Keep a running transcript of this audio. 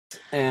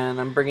and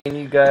I'm bringing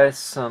you guys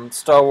some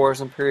Star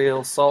Wars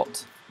Imperial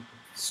Assault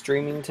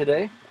streaming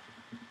today.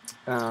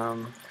 A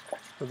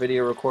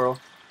video record.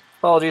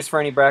 Apologies for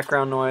any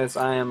background noise.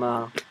 I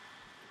am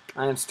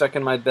stuck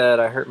in my bed.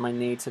 I hurt my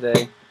knee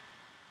today,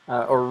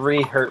 or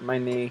re-hurt my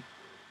knee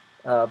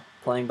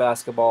playing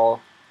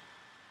basketball,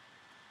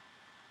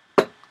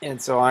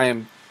 and so I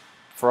am,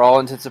 for all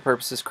intents and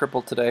purposes,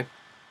 crippled today.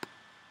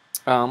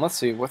 Let's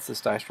see, what's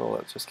this dice roll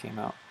that just came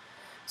out?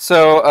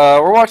 So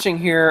we're watching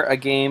here a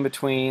game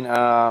between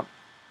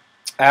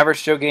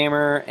Average Joe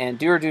Gamer and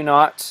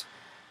Doordonot.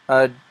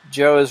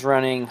 Joe is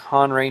running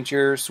Han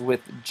Rangers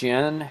with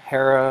Jin,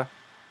 Hera,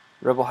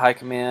 Rebel High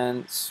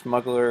Command,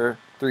 Smuggler,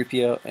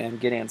 3PO, and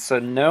Gideon. So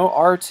no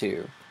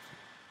R2.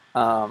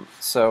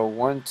 So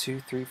 1, 2,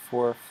 3,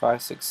 4,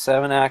 5, 6,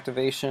 7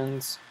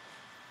 activations,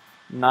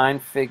 9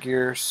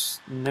 figures,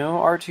 no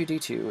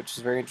R2-D2, which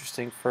is very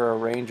interesting for a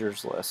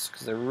Rangers list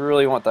because they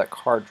really want that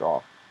card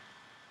draw.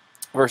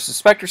 Versus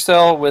Spectre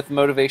Cell with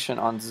motivation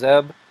on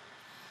Zeb.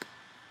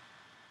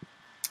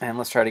 And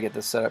let's try to get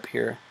this set up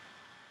here.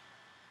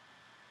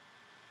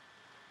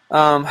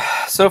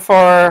 So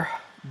far,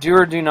 do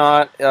or do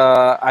not.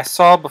 I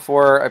saw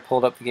before I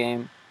pulled up the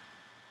game.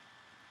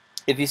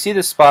 If you see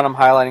this spot I'm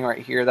highlighting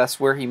right here, that's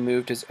where he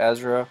moved his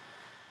Ezra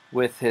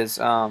with his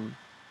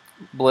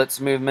Blitz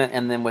movement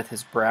and then with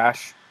his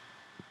Brash.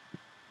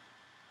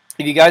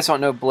 If you guys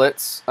don't know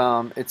Blitz,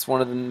 it's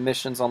one of the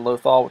missions on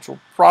Lothal, which will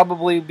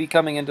probably be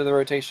coming into the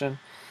rotation.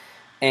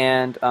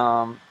 And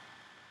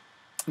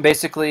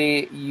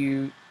basically,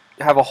 you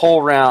have a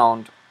whole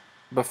round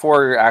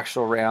before your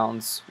actual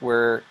rounds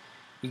where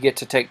you get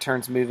to take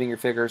turns moving your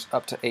figures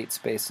up to 8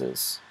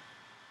 spaces.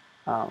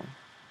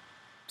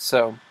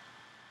 So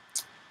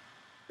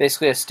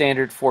basically a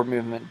standard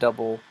 4-movement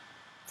double,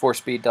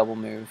 4-speed double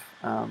move.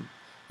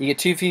 You get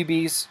 2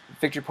 Phoebes,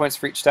 victory points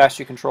for each stash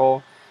you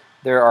control.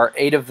 There are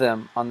 8 of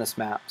them on this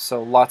map,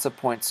 so lots of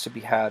points to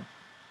be had.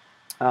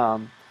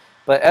 But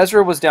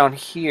Ezra was down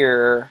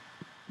here.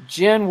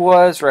 Jin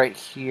was right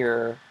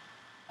here.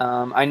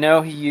 I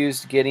know he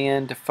used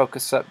Gideon to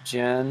focus up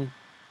Jin,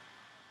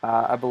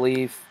 I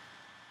believe.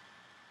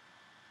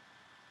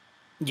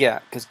 Yeah,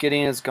 because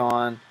Gideon is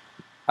gone.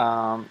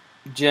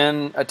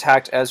 Jin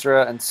attacked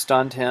Ezra and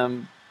stunned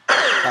him.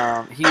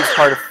 He used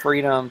Heart of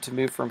Freedom to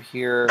move from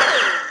here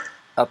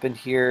up in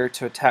here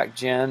to attack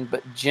Jin,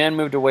 but Jin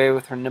moved away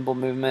with her nimble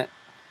movement.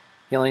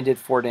 He only did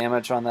 4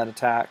 damage on that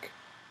attack.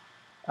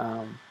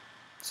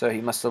 So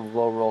he must have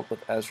low rolled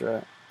with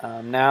Ezra.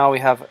 Now we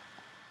have,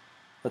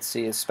 let's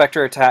see, a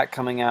Spectre attack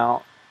coming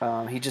out.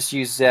 He just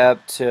used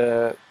Zeb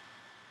to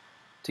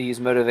use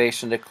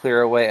motivation to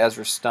clear away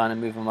Ezra's stun and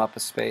move him up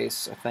a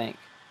space, I think.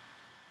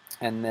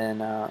 And then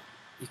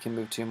you can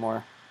move 2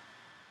 more.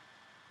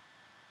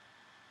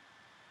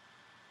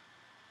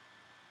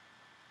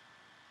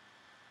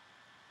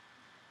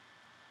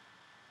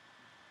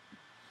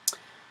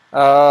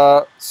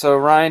 So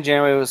Ryan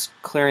Janeway was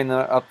clearing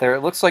up there.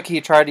 It looks like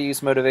he tried to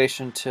use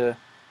motivation to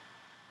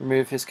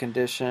remove his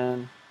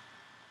condition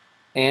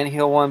and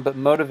heal 1, but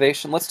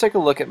motivation, let's take a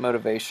look at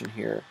motivation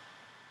here.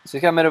 So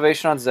he's got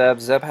motivation on Zeb.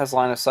 Zeb has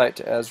line of sight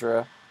to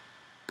Ezra,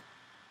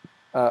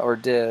 or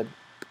did.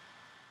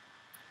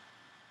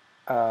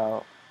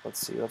 Let's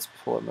see, let's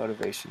pull up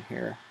motivation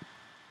here.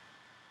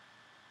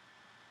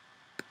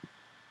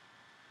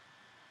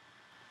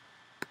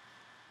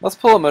 Let's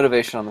pull up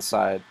motivation on the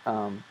side.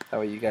 That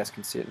way you guys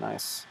can see it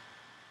nice.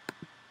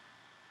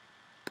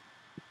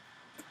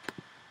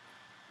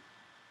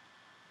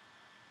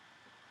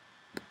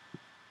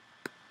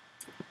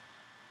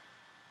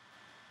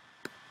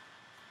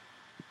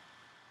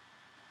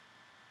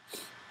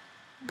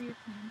 What are your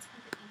plans for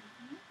the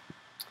evening?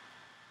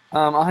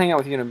 I'll hang out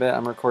with you in a bit.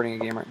 I'm recording a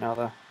game right now,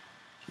 though.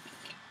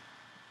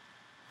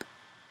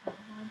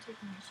 I'm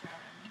taking a shower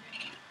and I'm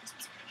doing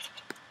Christmas cards.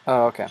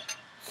 Oh, okay.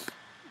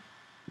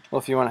 Well,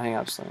 if you want to hang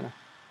out, just let me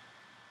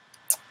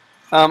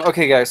know.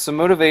 Okay, guys, so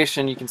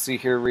motivation, you can see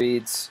here,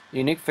 reads,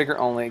 unique figure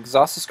only.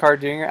 Exhaust this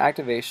card during your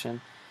activation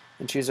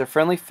and choose a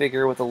friendly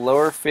figure with a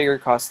lower figure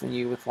cost than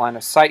you with line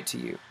of sight to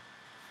you.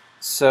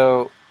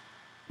 So,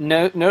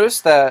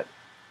 notice that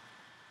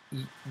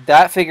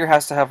that figure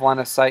has to have line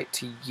of sight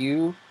to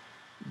you.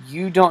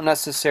 You don't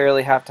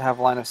necessarily have to have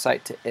line of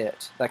sight to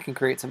it. That can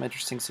create some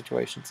interesting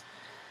situations.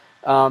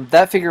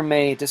 That figure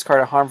may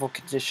discard a harmful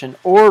condition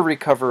or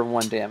recover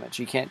 1 damage.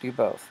 You can't do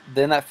both.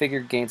 Then that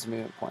figure gains a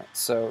movement point.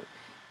 So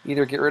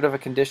either get rid of a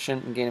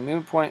condition and gain a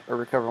movement point, or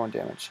recover 1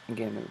 damage and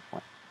gain a movement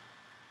point.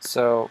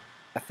 So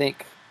I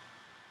think,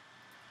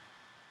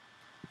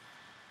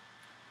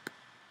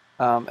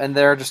 and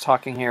they're just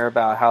talking here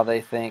about how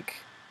they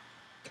think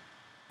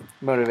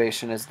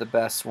motivation is the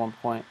best 1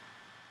 point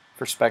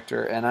for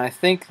Spectre, and I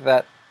think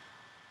that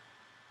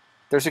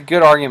there's a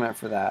good argument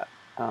for that.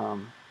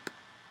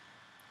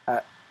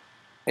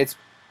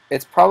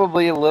 It's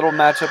probably a little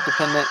matchup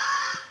dependent,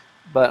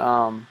 but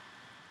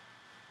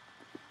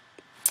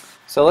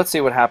so let's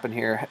see what happened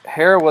here.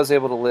 Hera was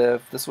able to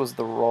live. This was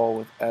the roll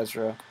with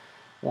Ezra.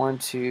 1,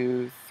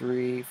 2,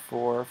 3,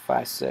 4,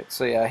 5, 6.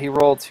 So yeah, he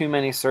rolled too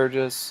many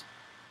surges.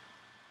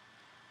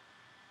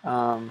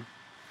 1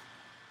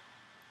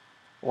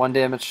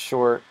 damage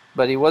short,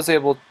 but he was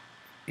able.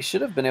 He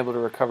should have been able to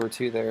recover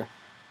 2 there.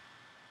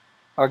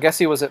 I guess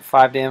he was at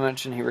 5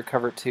 damage and he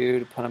recovered 2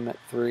 to put him at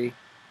 3.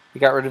 He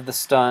got rid of the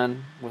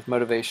stun with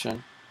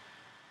motivation.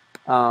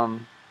 I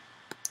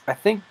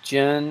think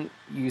Jin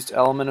used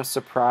Element of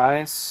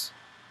Surprise.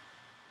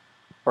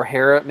 Or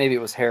Hera, maybe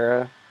it was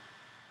Hera.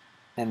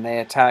 And they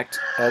attacked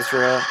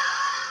Ezra.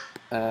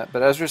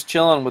 But Ezra's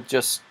chilling with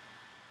just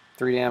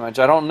 3 damage.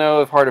 I don't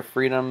know if Heart of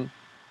Freedom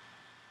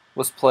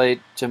was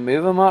played to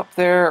move him up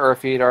there, or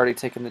if he had already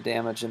taken the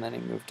damage and then he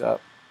moved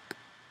up.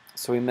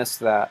 So we missed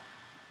that.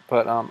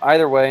 But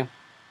either way,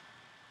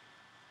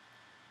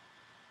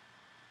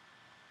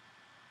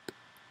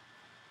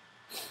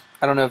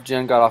 I don't know if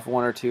Jin got off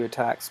 1 or 2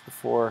 attacks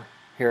before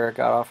Hera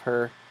got off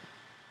her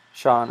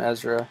shot on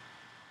Ezra.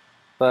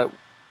 But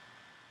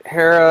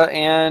Hera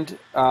and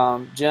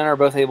Jin are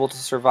both able to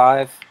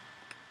survive.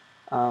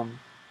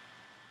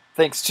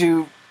 Thanks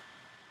to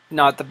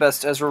not the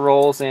best Ezra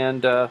rolls,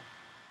 and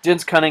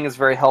Jin's cunning is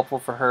very helpful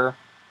for her.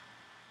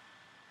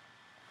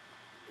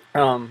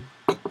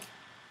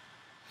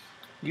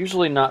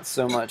 Usually not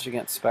so much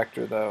against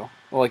Spectre, though.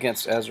 Well,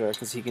 against Ezra,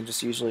 because he can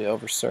just usually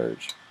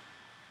oversurge.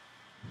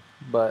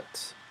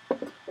 But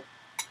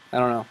I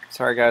don't know.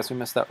 Sorry, guys, we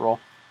missed that roll.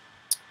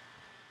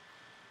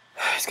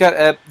 He's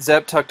got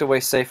Zeb tucked away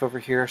safe over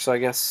here, so I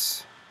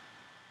guess...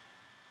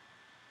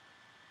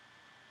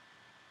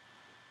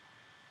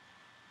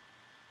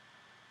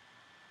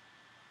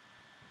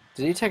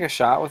 Did he take a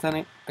shot with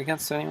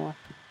against anyone?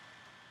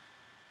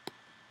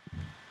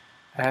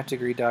 I have to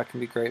agree Doc can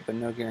be great, but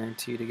no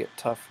guarantee to get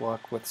tough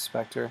luck with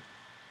Spectre.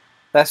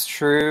 That's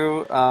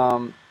true.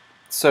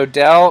 So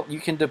Doubt, you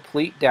can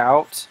deplete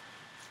Doubt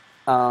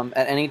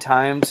at any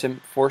time to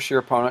force your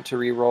opponent to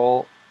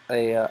re-roll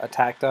a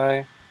attack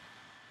die.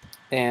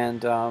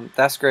 And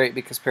that's great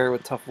because paired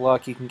with Tough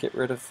Luck, you can get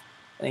rid of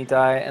any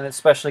die, and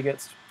especially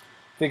against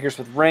figures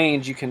with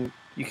range, you can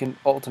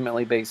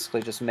ultimately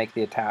basically just make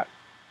the attack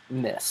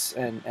miss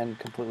and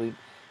completely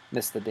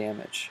miss the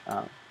damage.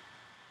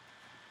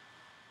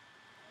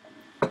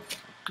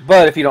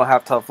 But if you don't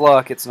have Tough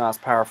Luck, it's not as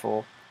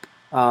powerful.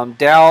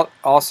 Doubt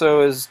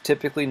also is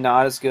typically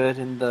not as good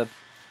in the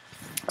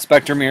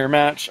Spectre Mirror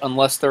match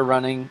unless they're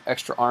running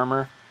extra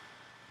armor.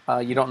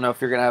 You don't know if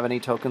you're going to have any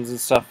tokens and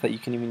stuff that you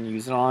can even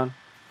use it on.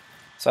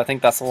 So I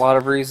think that's a lot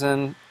of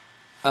reason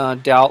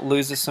Doubt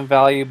loses some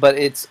value, but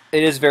it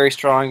is very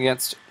strong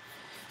against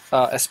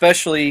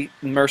especially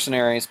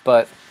mercenaries,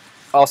 but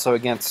also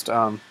against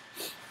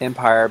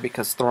Empire,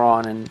 because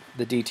Thrawn and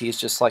the DTs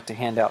just like to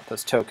hand out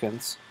those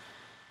tokens.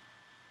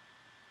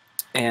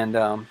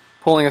 And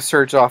pulling a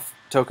surge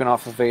token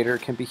off of Vader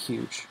can be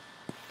huge,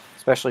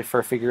 especially for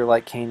a figure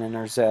like Kanan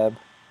or Zeb.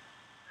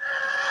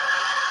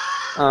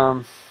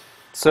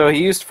 So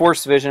he used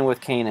Force Vision with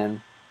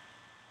Kanan.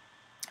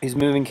 He's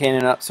moving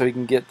Kanan up so he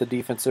can get the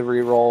defensive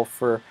reroll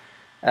for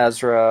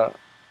Ezra,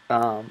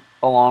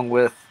 along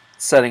with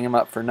setting him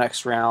up for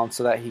next round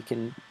so that he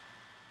can,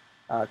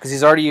 because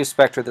he's already used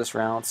Spectre this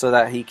round, so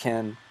that he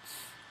can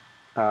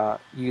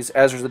use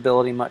Ezra's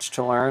ability Much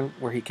to Learn,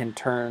 where he can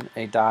turn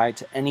a die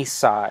to any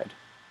side.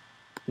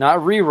 Not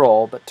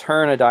reroll, but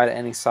turn a die to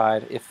any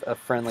side if a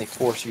friendly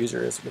Force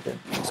user is within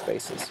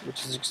spaces,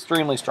 which is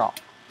extremely strong.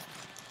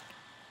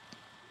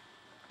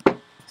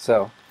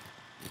 So,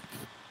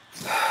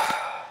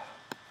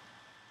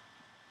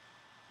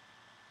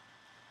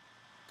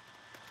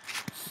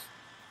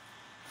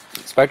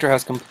 Spectre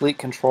has complete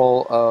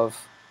control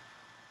of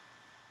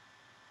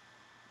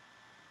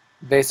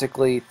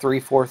basically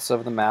 3/4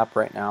 of the map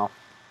right now.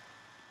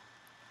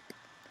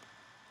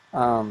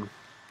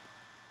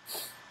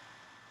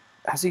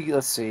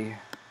 Let's see.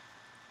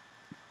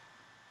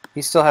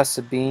 He still has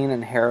Sabine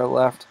and Hera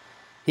left.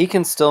 He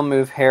can still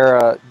move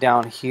Hera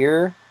down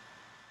here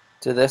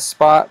to this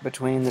spot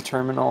between the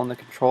terminal and the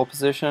control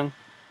position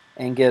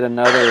and get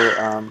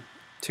another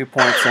 2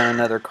 points and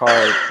another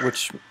card,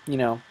 which, you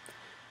know,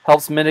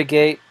 helps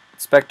mitigate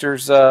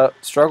Spectre's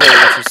struggle,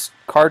 which is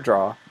card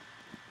draw.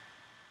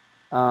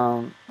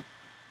 And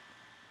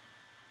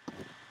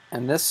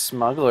this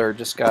smuggler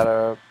just got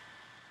a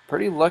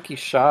pretty lucky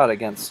shot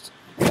against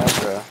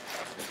Ezra.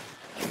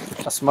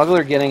 A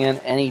smuggler getting in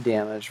any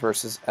damage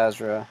versus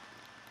Ezra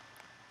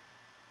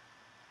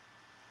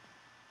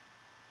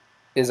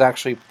is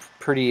actually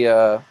pretty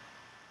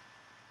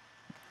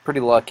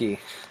lucky.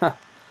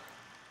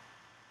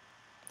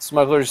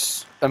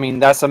 Smugglers, I mean,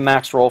 that's a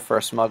max roll for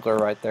a smuggler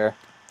right there.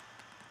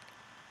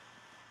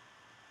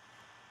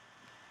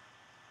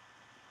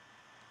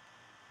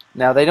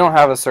 Now, they don't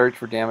have a surge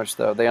for damage,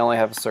 though. They only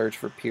have a surge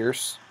for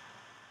Pierce,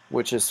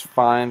 which is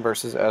fine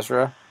versus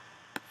Ezra,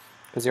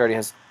 because he already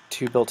has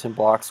 2 built-in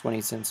blocks when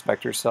he's in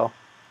Spectre Cell.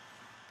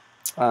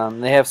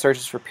 They have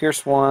surges for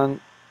Pierce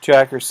 1, 2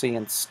 accuracy,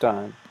 and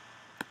stun.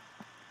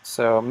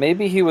 So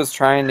maybe he was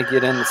trying to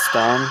get in the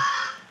stun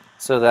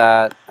so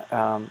that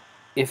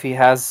if he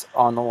has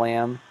On the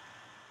Lam,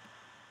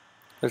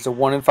 there's a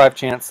 1 in 5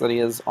 chance that he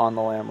is On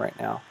the Lam right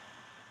now.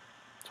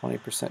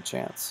 20%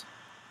 chance.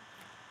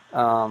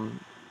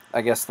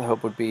 I guess the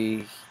hope would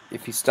be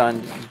if he's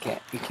stunned,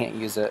 you can't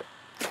use it.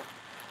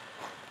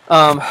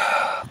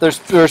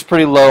 There's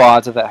pretty low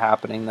odds of that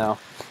happening though.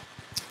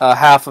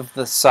 Half of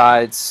the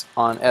sides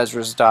on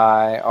Ezra's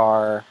die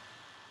are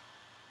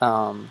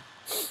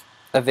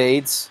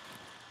evades,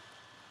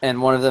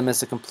 and one of them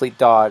is a complete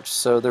dodge.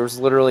 So there was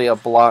literally a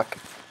block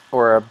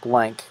or a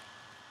blank,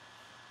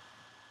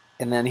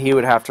 and then he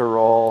would have to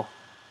roll.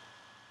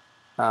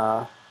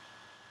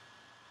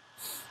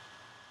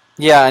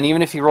 Yeah, and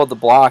even if he rolled the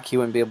block, he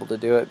wouldn't be able to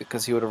do it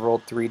because he would have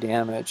rolled 3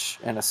 damage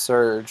and a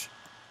surge.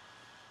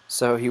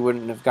 So he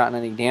wouldn't have gotten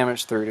any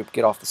damage through to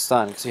get off the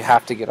stun because you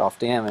have to get off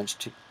damage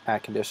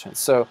at conditions.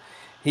 So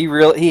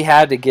he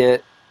had to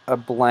get a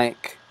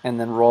blank and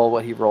then roll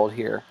what he rolled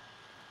here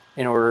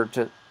in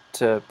order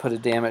to put a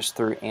damage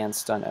through and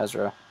stun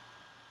Ezra.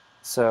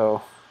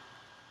 So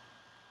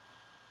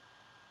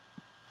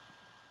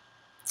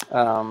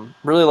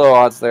really low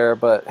odds there,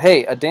 but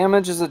hey, a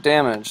damage is a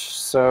damage,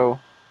 so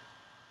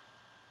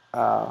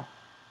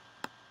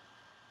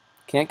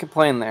can't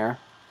complain there.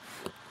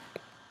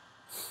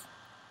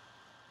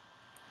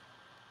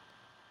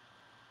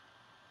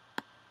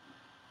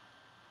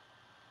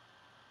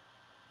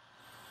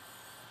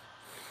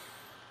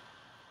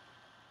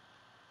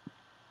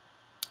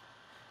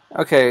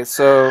 Okay,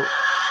 so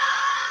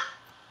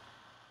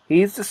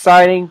he's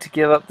deciding to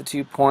give up the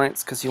 2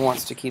 points because he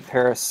wants to keep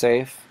Harris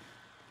safe.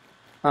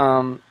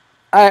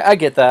 I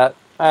get that.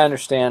 I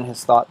understand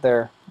his thought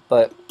there,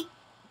 but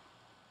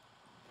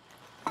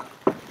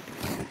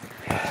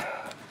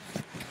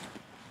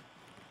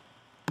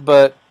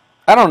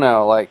I don't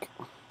know, like,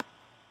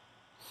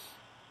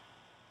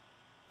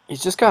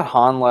 he's just got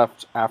Han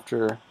left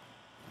after.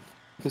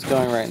 Who's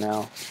going right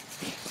now?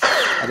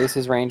 Are these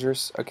his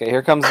Rangers? Okay,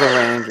 here comes the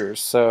Rangers.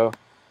 So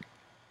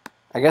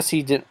I guess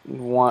he didn't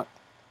want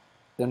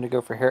them to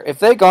go for Hera. If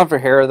they had gone for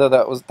Hera, though,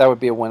 that would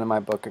be a win in my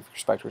book if you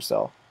respect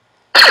yourself.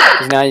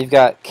 Because now you've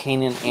got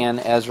Kanan and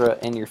Ezra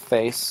in your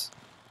face.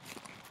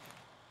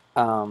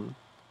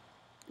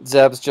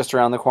 Zeb's just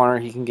around the corner.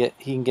 He can get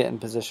in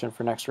position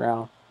for next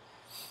round.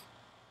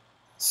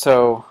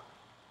 So,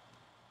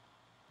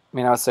 I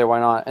mean, I would say why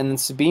not? And then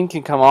Sabine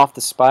can come off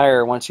the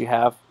spire once you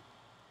have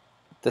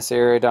this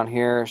area down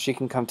here. She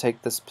can come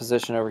take this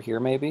position over here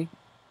maybe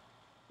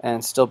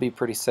and still be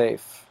pretty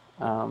safe,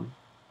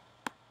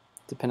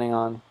 depending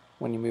on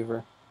when you move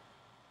her.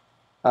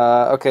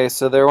 Okay,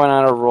 so there went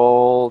out a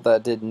roll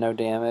that did no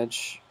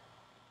damage.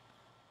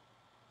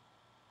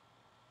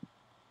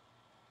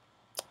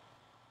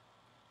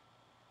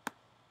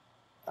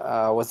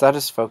 Was that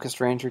his focused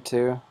ranger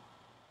too?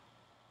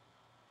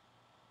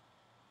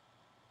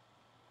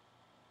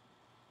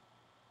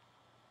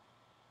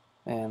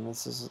 Man,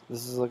 this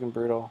is looking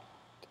brutal.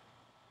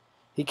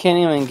 He can't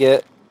even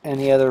get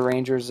any other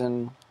rangers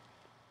in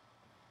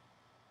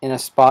a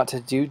spot to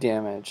do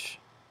damage.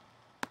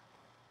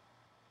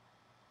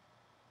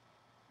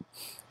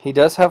 He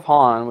does have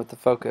Han with the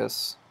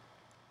focus.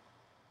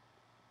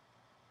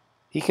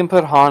 He can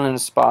put Han in a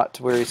spot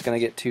to where he's going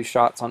to get 2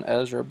 shots on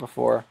Ezra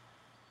before.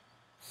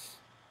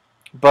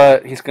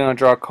 But he's going to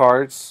draw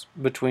cards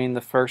between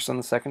the first and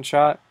the second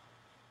shot.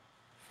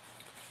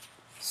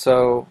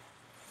 So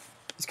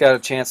he's got a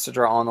chance to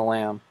draw on the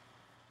lamb.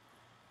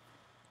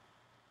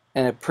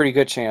 And a pretty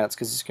good chance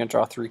because he's going to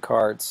draw 3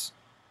 cards.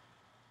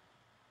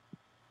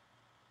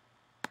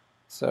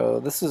 So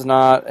this is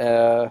not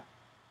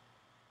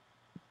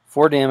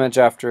 4 damage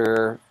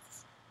after,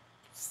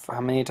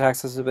 how many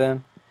attacks has it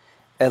been?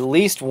 At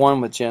least 1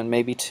 with Jin,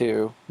 maybe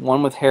 2.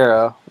 1 with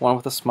Hera, 1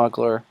 with a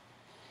smuggler,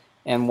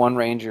 and 1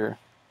 ranger.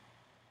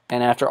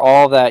 And after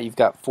all that, you've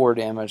got 4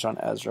 damage on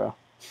Ezra.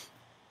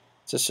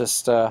 It's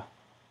just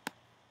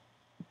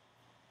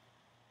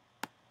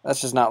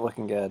that's just not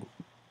looking good.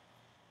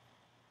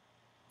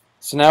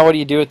 So now what do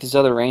you do with these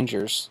other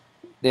rangers?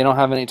 They don't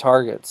have any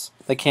targets.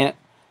 They can't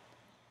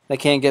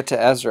get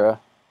to Ezra.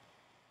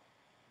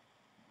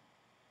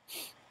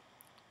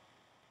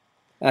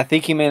 And I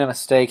think he made a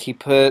mistake. He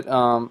put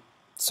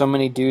so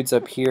many dudes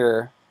up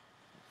here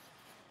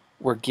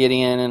where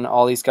Gideon and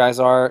all these guys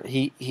are.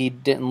 He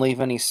didn't leave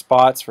any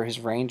spots for his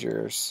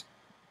rangers.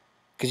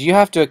 Because you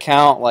have to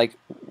account, like,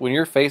 when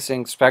you're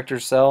facing Spectre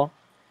Cell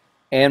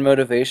and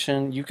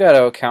Motivation, you've got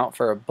to account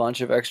for a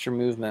bunch of extra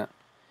movement.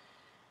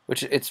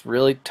 Which, it's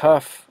really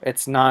tough.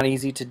 It's not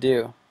easy to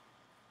do.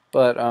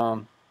 But, I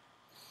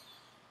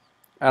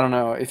don't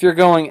know. If you're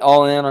going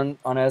all in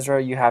on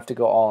Ezra, you have to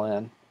go all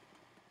in.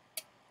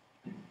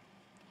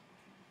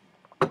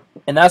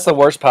 And that's the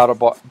worst power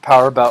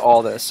about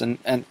all this.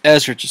 And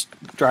Ezra just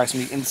drives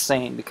me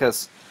insane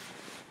because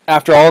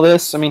after all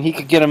this, I mean, he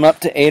could get him up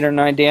to 8 or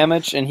 9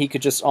 damage, and he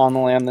could just on the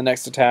lam the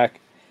next attack.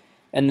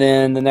 And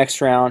then the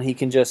next round, he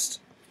can just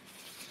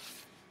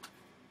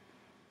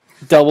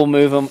double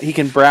move him. He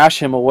can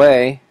brash him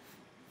away.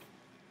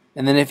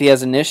 And then if he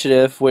has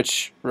initiative,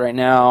 which right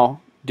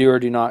now,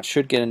 Doordonot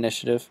should get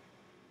initiative,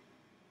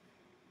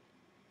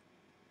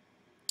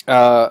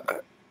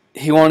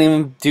 he won't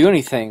even do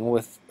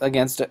anything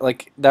against it.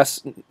 Like,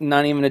 that's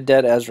not even a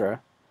dead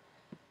Ezra.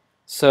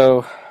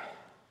 So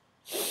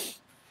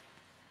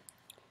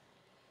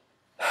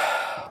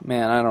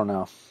Man, I don't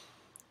know.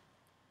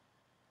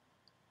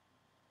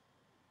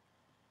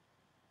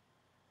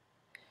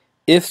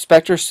 If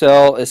Spectre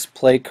Cell is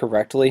played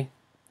correctly,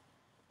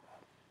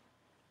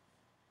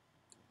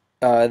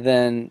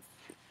 then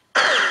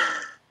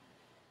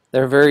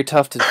they're very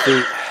tough to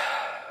defeat.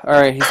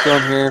 Alright, he's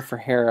going here for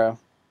Hera,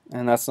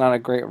 and that's not a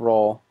great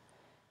roll.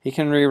 He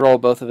can re-roll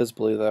both of his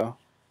blue, though.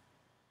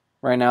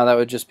 Right now, that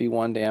would just be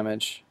 1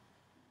 damage.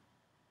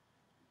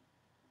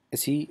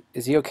 Is he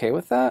okay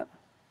with that?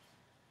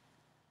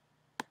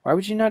 Why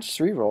would you not just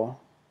re-roll?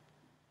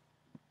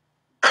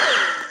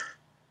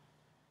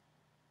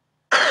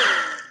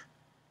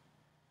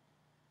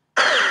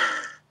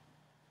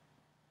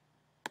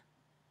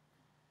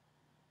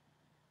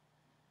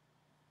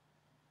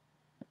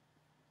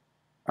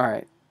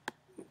 Alright.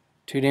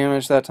 2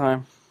 damage that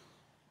time.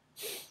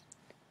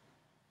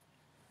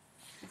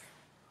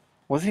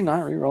 Was he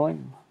not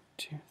re-rolling?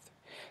 2, 3.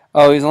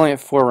 Oh, he's only at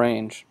 4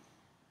 range.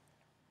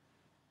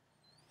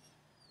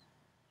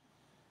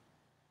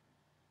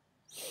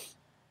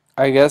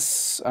 I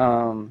guess,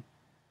 I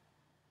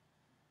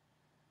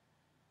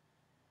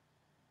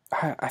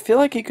feel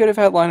like he could have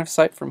had line of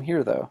sight from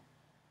here, though.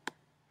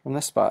 From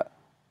this spot.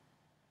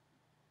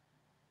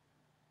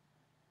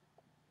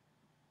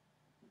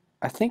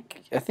 I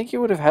think he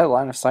would have had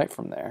line of sight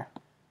from there.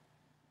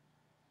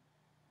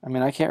 I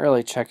mean, I can't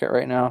really check it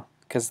right now,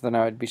 because then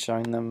I would be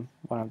showing them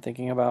what I'm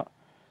thinking about.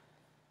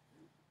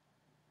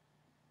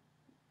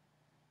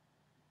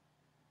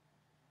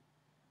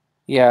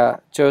 Yeah,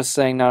 Joe's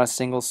saying not a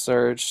single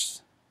surge.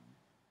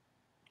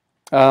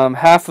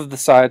 Half of the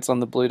sides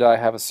on the blue die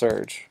have a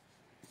surge.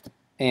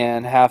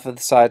 And half of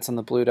the sides on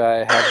the blue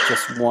die have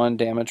just 1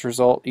 damage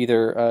result,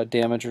 either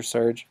damage or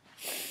surge.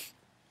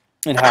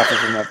 And half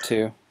of them have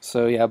 2.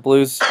 So yeah,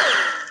 blues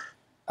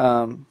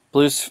a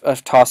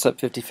toss-up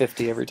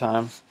 50-50 every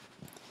time.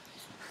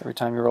 Every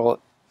time you roll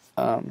it.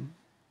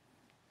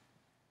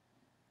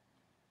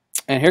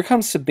 And here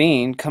comes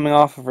Sabine coming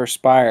off of her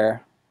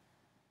Spire.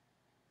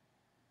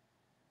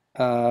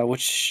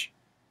 Which...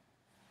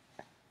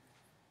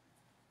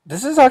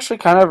 This is actually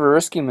kind of a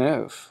risky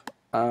move.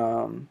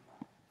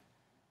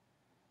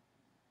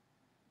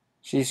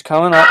 She's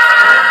coming up.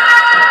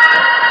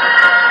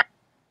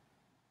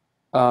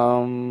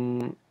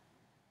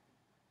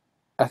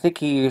 I think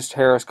he used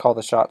Harris call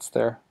the shots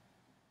there.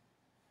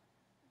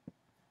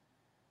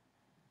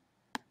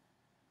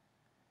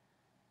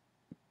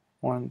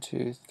 One,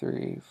 2,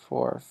 3,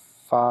 4,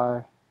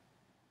 5.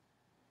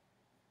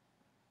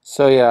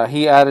 So yeah,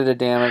 he added a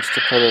damage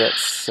to put it at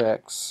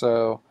 6.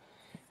 So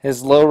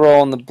his low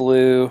roll on the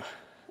blue,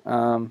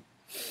 gonna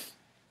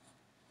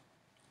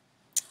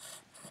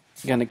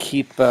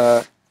keep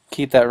that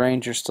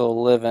Ranger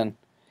still living.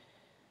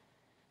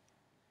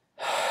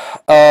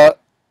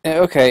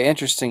 Okay,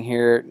 interesting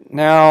here.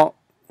 Now,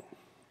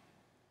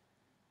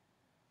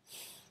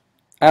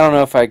 I don't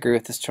know if I agree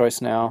with this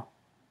choice now.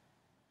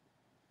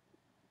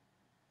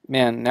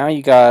 Man, now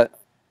you got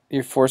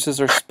your forces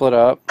are split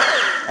up.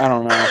 I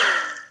don't know.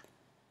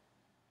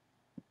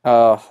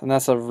 Oh, and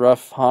that's a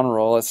rough Han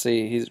roll. Let's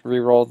see. He's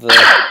re-rolled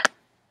the...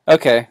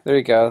 Okay, there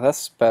you go.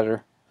 That's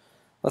better.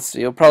 Let's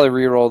see. He'll probably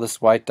re-roll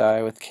this white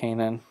die with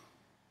Kanan.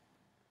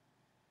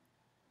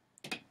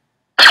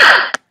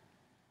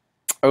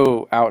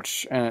 Oh,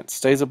 ouch. And it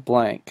stays a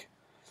blank.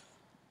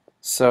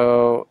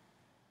 So,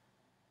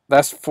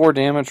 that's 4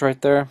 damage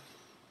right there.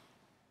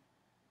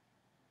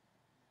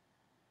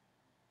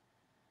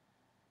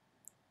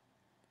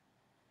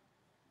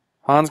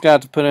 Han's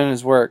got to put in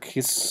his work.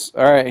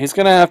 Alright, he's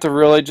going to have to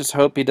really just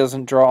hope he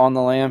doesn't draw on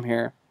the lamb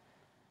here.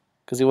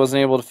 Because he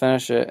wasn't able to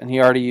finish it, and he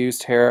already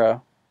used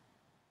Hera.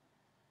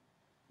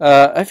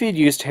 If he'd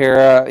used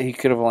Hera, he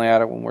could have only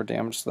added 1 more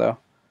damage, though.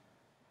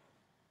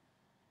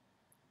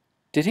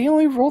 Did he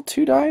only roll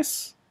 2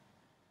 dice?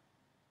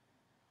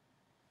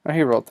 Oh,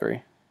 he rolled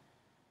 3.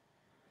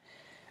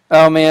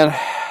 Oh, man.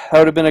 That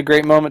would have been a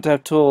great moment to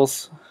have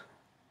tools.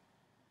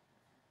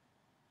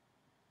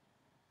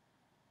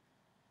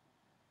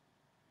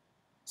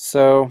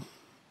 So,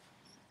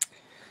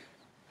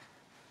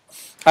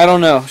 I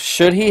don't know.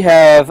 Should he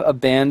have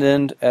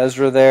abandoned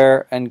Ezra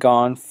there and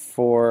gone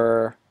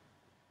for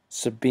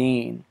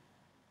Sabine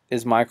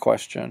is my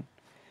question.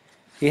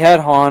 He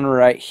had Han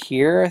right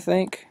here, I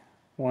think.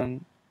 Where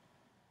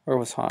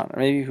was Han? Or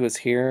maybe he was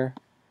here.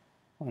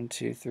 1,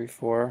 2, 3,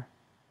 4.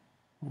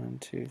 1,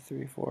 2,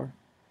 3, 4.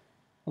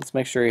 Let's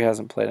make sure he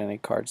hasn't played any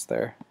cards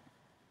there.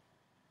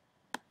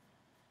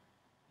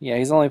 Yeah,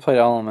 he's only played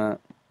Element.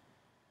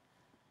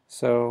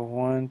 So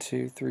 1,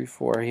 2, 3,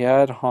 4. He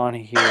had Han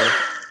here.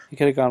 He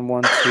could have gone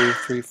 1, 2,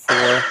 3,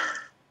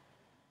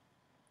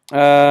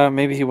 4.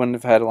 Maybe he wouldn't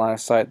have had a line of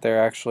sight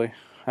there, actually.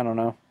 I don't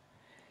know.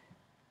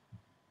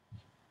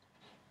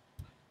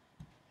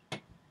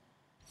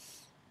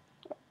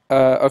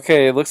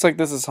 Okay, it looks like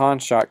this is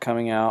Han's shot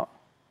coming out.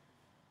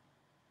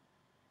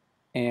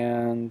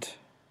 And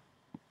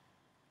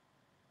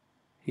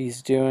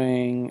he's got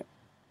a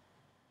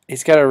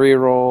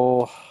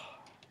reroll.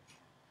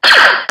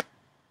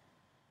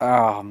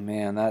 Oh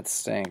man, that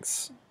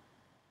stinks.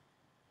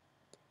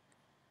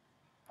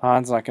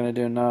 Han's not going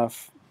to do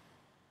enough.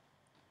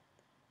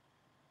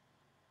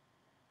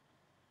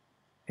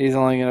 He's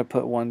only going to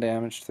put 1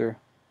 damage through.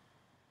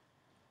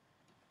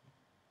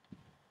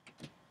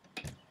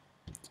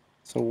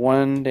 So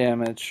 1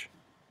 damage.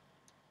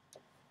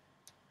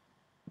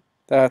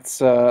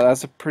 That's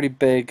a pretty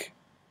big.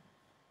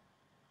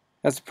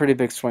 That's a pretty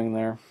big swing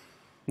there.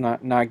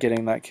 Not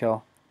getting that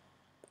kill.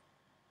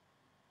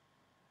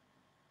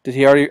 Did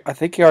he already? I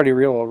think he already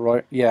rerolled,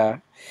 right? Yeah.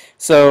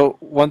 So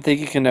one thing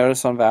you can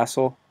notice on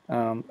Vassal,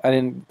 I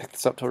didn't pick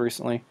this up till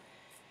recently.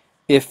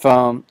 If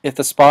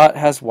the spot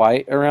has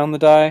white around the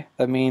die,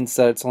 that means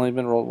that it's only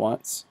been rolled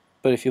once.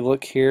 But if you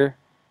look here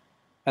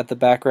at the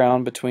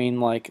background between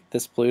like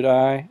this blue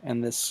die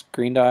and this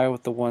green die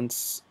with the one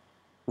surge,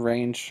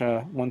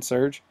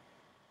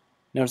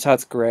 notice how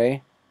it's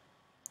gray.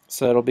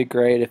 So it'll be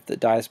great if the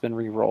die's been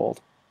re-rolled.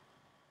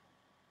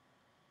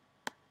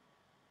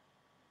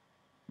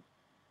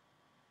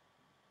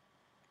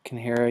 Can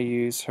Hera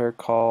use her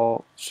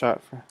call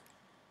shot for?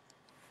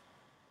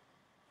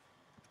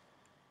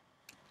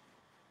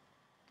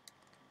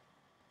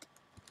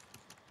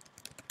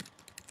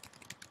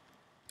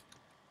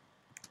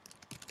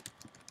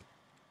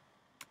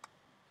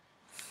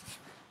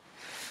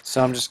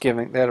 So I'm just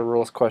giving that a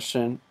rules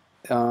question.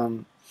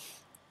 Can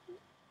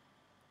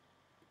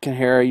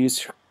Hera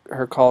use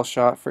her call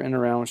shot for in a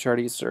round when she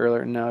already used it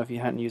earlier? No, if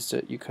you hadn't used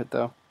it, you could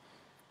though.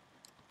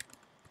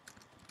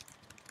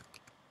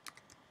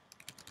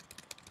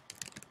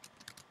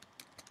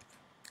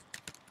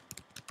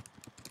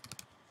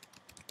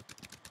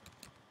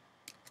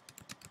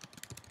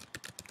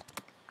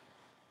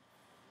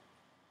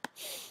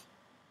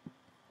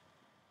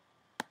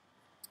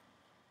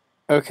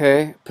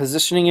 Okay,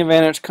 positioning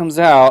advantage comes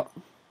out,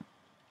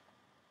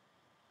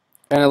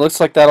 and it looks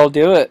like that'll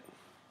do it.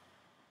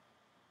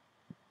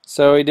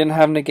 So he didn't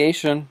have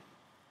negation.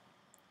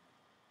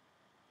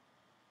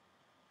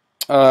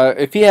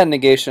 If he had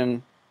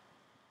negation,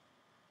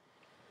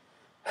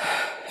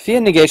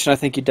 I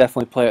think you'd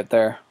definitely play it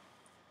there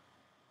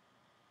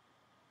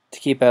to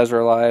keep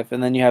Ezra alive,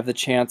 and then you have the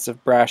chance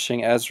of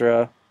brashing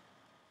Ezra.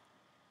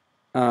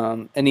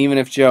 And even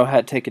if Joe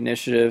had take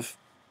initiative,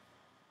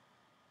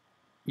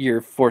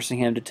 you're forcing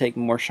him to take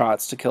more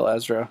shots to kill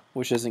Ezra,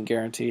 which isn't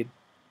guaranteed.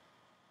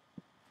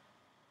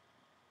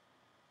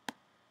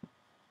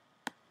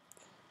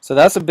 So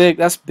that's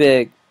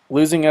big.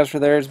 Losing Ezra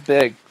there is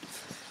big.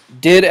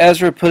 Did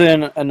Ezra put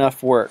in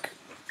enough work?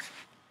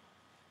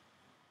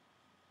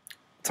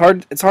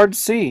 It's hard to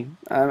see.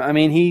 I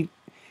mean,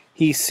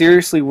 he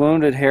seriously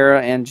wounded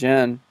Hera and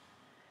Jen,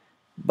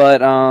 but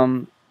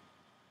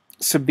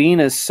Sabine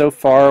is so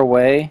far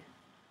away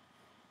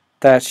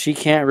that she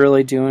can't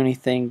really do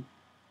anything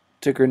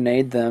to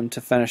grenade them to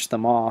finish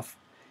them off.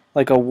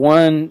 Like a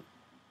 1-2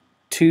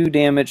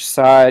 damage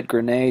side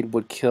grenade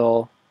would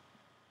kill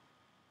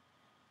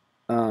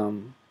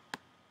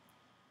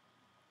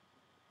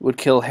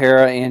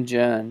Hera and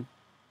Jen,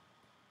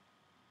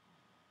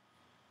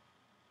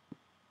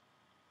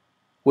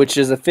 which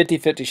is a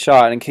 50-50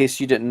 shot in case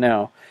you didn't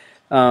know.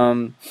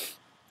 2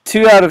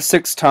 out of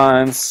 6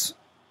 times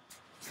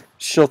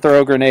she'll throw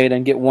a grenade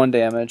and get 1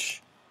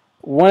 damage.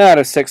 1 out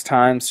of 6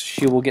 times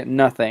she will get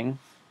nothing.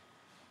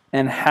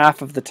 And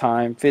half of the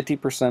time,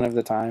 50% of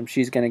the time,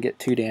 she's going to get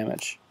 2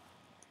 damage.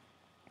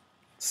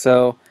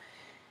 So,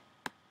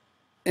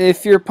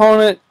 if your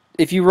opponent,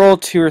 if you roll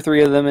 2 or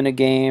 3 of them in a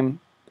game,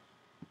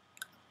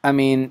 I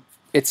mean,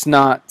 it's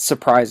not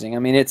surprising. I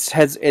mean, it's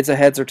a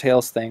heads or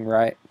tails thing,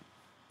 right?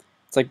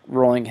 It's like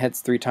rolling heads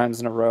 3 times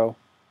in a row.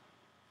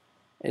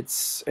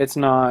 It's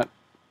not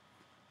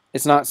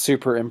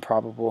super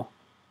improbable.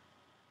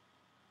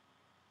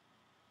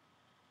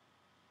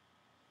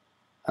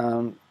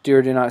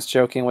 Doordonot's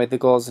joking. Wait, the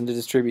goal isn't to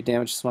distribute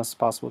damage as much as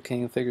possible.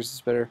 Killing figures is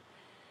better.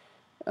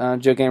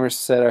 Joe Gamer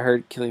said, I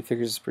heard killing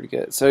figures is pretty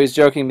good. So he's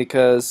joking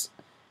because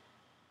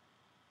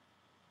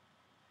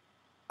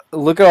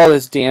look at all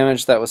this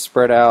damage that was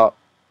spread out.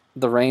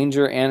 The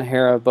Ranger and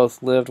Hera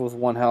both lived with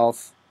 1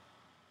 health.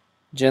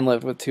 Jen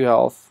lived with 2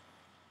 health.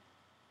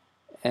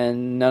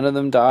 And none of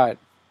them died.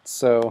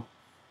 So,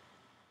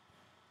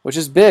 which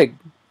is big.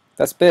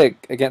 That's big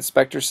against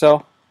Spectre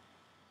Cell.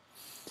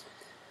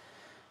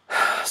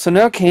 So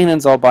now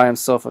Kanan's all by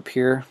himself up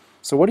here.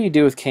 So what do you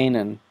do with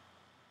Kanan?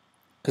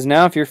 Because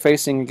now if you're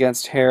facing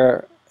against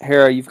Hera,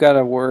 you've got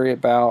to worry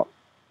about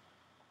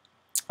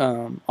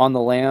on the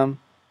lamb.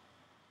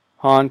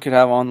 Han could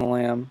have on the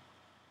lamb.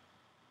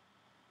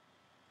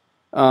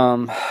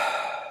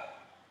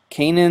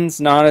 Kanan's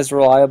not as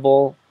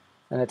reliable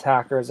an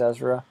attacker as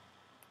Ezra.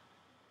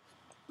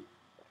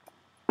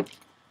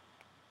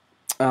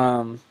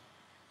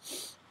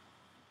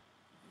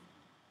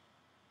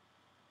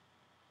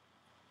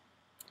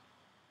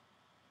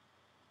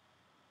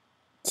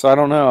 So I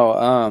don't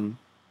know.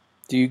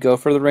 Do you go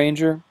for the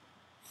Ranger?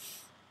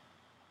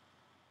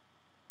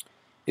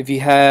 If you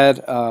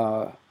had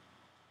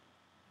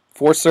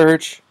Force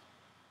Surge,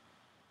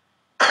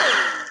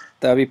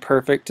 that would be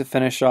perfect to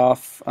finish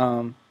off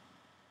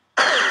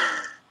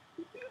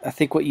I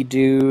think what you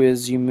do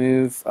is you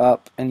move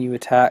up and you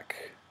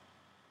attack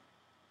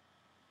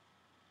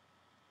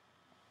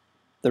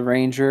the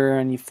ranger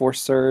and you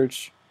force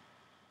surge.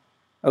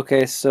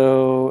 Okay,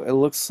 so it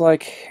looks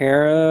like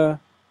Hera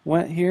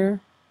went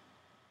here.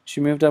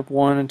 She moved up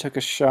one and took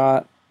a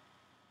shot.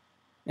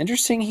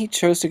 Interesting he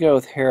chose to go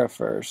with Hera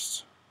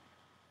first.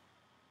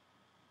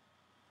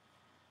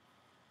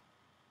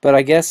 But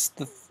I guess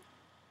the...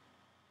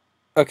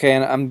 Okay,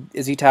 and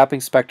is he tapping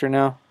Spectre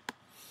now?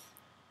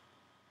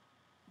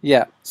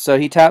 Yeah, so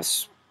he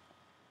taps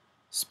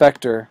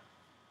Spectre.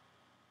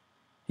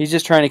 He's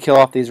just trying to kill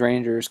off these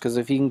rangers, because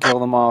if he can kill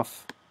them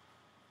off...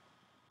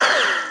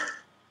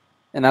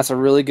 And that's a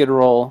really good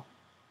roll.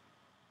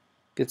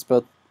 Gets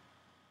both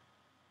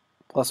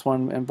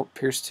 +1 and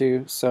Pierce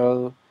 2.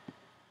 So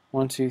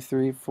 1, 2,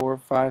 3, 4,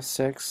 5,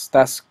 6.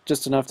 That's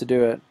just enough to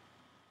do it.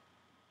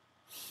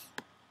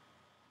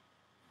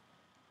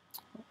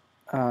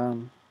 Yeah,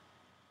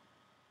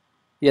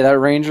 that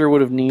ranger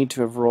would have need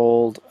to have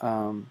rolled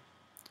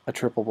a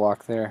triple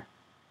block there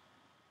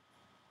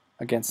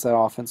against that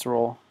offense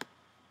roll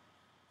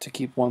to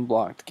keep one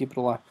block, to keep it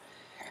alive.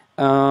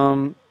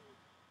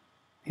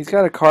 He's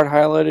got a card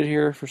highlighted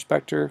here for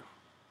Spectre.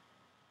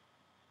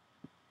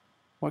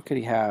 What could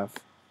he have?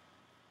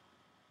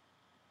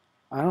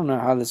 I don't know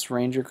how this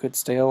ranger could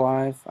stay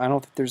alive. I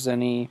don't think there's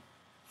any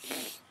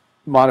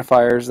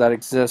modifiers that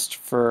exist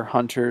for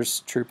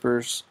hunters,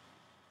 troopers.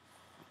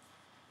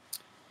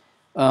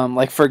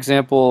 Like for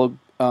example,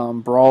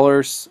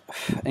 brawlers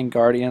and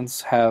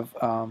guardians have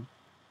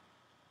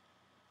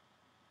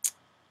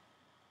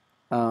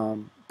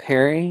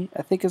parry,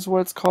 I think is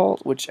what it's called,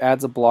 which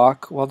adds a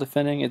block while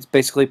defending. It's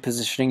basically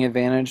positioning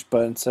advantage,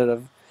 but instead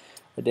of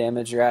the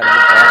damage, you're adding a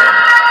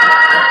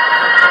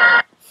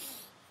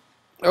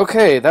block.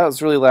 Okay, that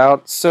was really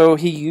loud. So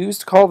he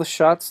used call the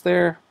shots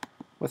there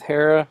with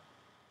Hera.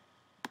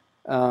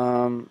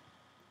 I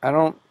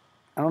don't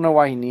know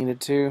why he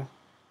needed to.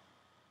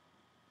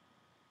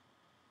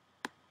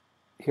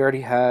 He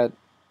already had.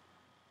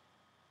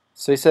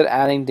 So he said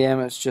adding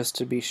damage just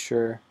to be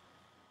sure.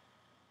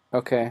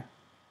 Okay.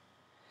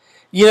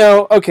 You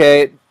know,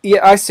 okay,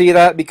 yeah, I see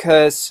that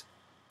because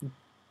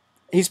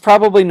he's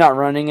probably not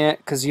running it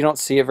because you don't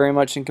see it very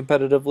much in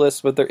competitive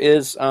lists, but there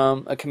is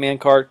a command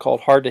card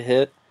called Hard to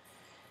Hit.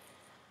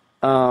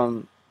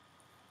 But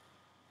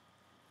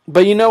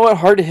you know what?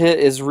 Hard to Hit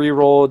is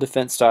reroll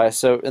defense die,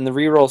 so and the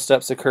reroll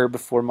steps occur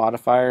before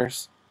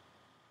modifiers.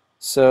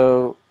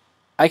 So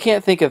I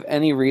can't think of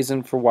any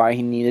reason for why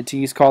he needed to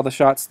use call the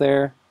shots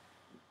there,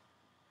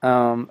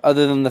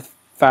 other than the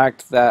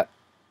fact that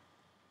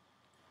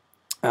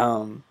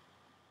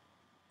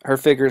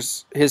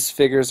his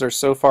figures are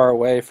so far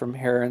away from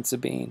Hera and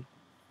Sabine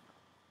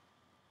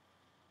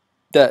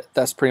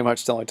that's pretty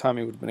much the only time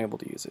he would have been able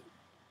to use it.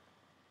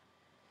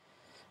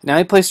 Now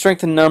he plays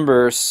Strength in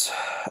Numbers,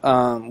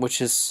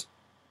 which is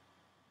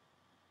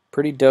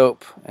pretty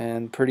dope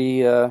and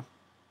pretty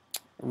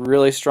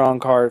really strong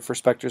card for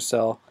Spectre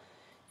Cell.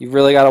 You've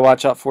really got to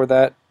watch out for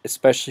that,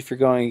 especially if you're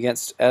going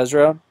against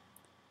Ezra.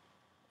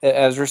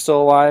 Ezra's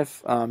still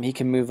alive. He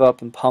can move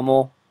up and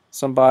pummel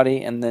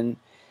somebody, and then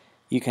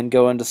you can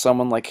go into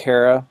someone like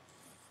Hera,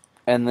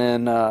 and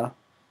then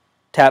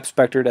tap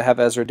Spectre to have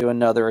Ezra do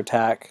another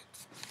attack.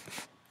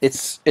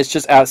 It's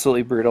just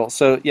absolutely brutal.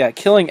 So yeah,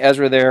 killing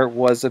Ezra there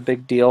was a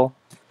big deal.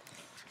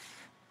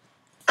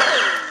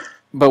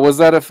 But was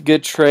that a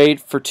good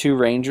trade for 2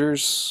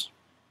 Rangers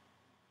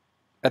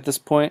at this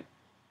point?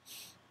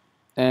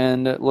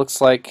 And it looks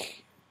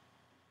like...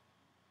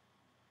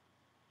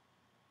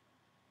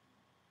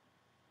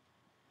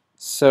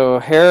 So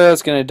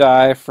Hera's going to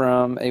die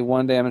from a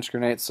 1 damage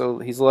grenade, so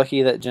he's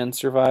lucky that Jin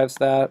survives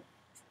that.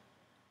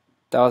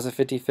 That was a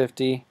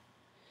 50-50.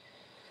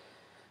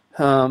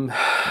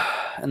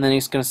 And then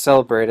he's going to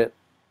celebrate it.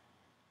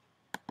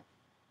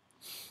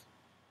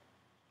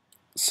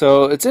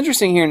 So it's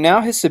interesting here.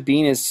 Now his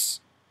Sabine is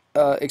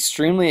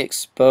extremely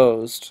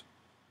exposed.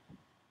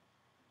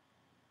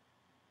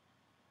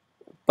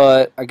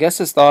 But I guess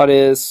his thought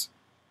is,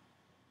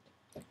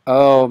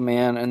 oh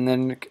man, and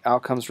then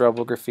out comes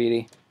Rebel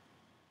Graffiti.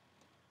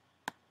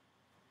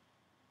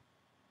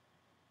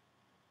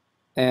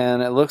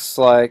 And it looks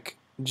like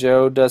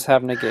Joe does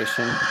have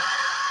negation.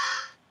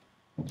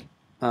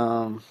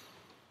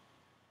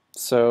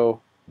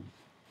 So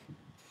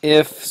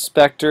if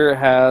Spectre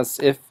has,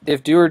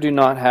 if Do or Do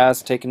Not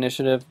has take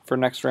initiative for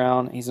next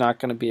round, he's not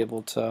going to be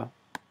able to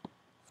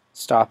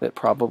stop it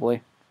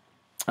probably,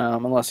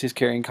 unless he's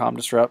carrying Calm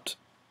Disrupt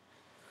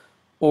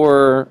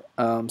or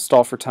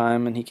Stall for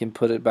Time, and he can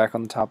put it back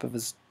on the top of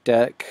his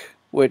deck,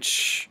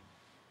 which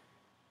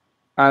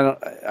I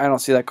don't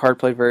see that card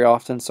played very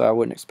often, so I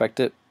wouldn't expect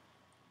it.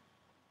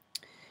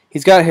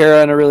 He's got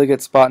Hera in a really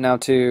good spot now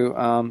too.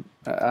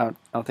 I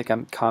don't think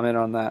I'm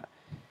commenting on that.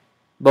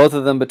 Both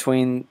of them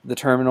between the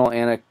terminal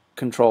and a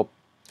control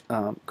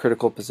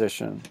critical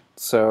position.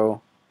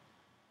 So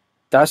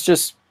that's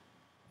just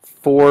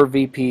 4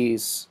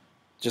 VPs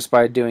just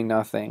by doing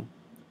nothing.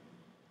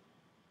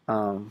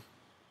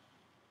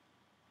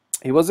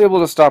 He was able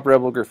to stop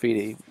Rebel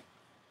Graffiti.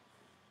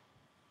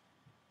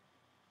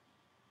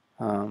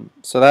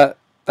 So that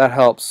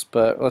helps,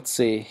 but let's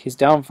see. He's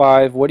down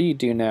 5. What do you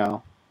do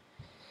now?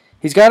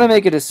 He's got to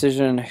make a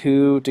decision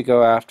who to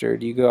go after.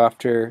 Do you go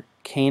after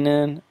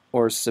Kanan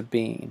or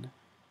Sabine?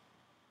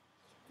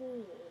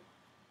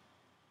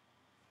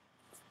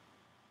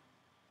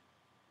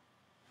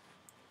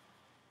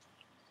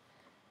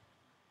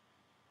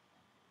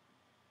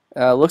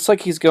 Looks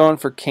like he's going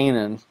for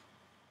Kanan.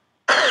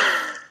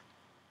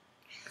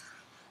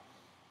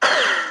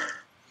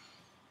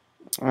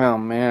 Oh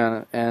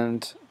man,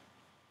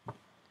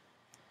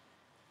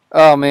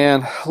 oh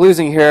man,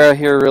 losing Hera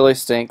here really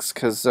stinks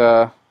because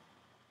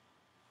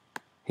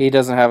he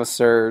doesn't have a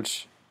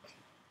surge,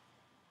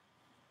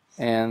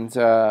 and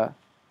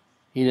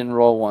he didn't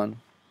roll one,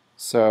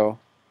 so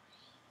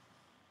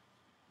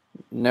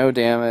no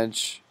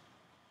damage.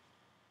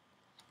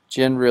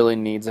 Jin really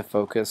needs a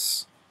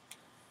focus.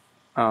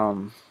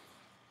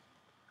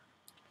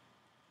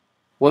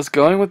 Was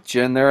going with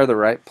Jin there the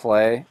right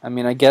play? I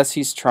mean, I guess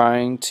he's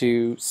trying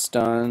to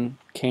stun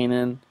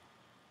Kanan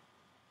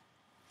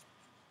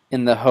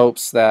in the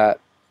hopes that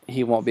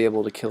he won't be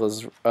able to kill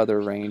his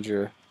other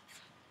ranger.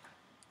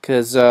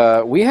 Because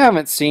we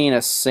haven't seen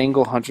a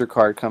single hunter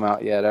card come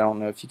out yet. I don't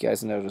know if you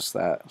guys noticed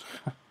that.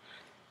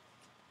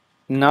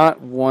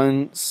 Not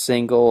one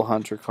single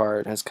hunter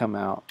card has come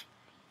out.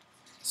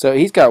 So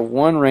he's got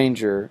one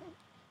ranger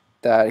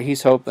that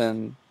he's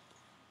hoping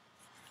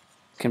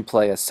can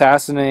play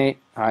Assassinate,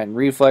 Heightened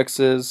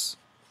Reflexes,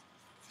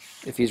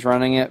 if he's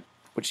running it,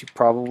 which he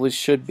probably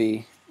should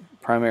be.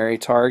 Primary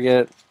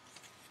target.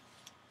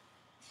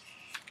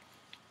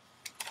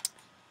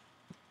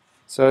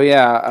 So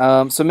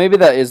yeah, so maybe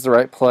that is the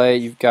right play.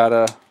 You've got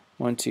a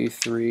 1, 2,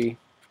 3,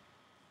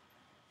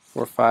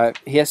 4, 5.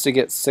 He has to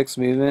get 6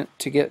 movement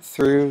to get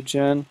through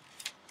Jin.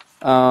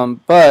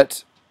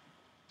 But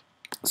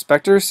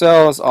Spectre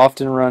Cell is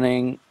often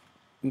running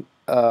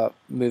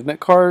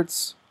movement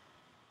cards.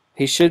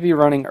 He should be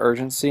running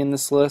urgency in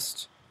this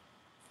list.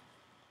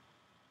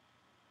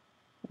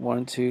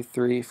 1, 2,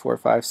 3, 4,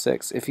 5,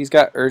 6. If he's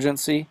got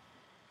urgency,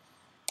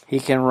 he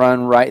can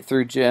run right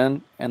through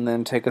Jin and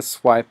then take a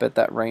swipe at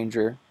that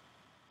ranger.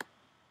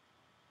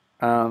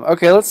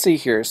 Okay, let's see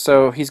here.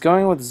 So he's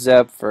going with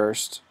Zeb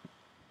first.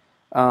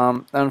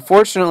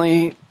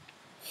 Unfortunately,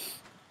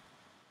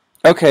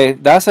 okay,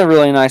 that's a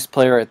really nice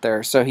play right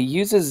there. So he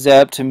uses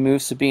Zeb to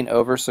move Sabine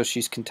over so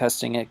she's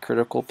contesting a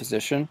critical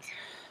position.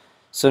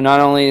 So not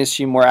only is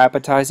she a more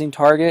appetizing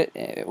target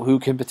who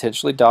can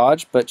potentially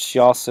dodge, but she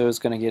also is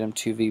going to get him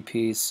 2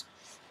 VPs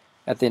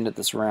at the end of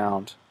this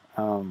round.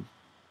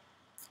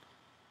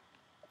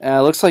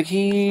 Looks like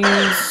he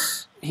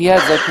has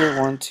up here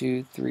 1,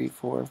 2, 3,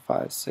 4,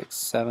 5, 6,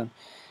 7.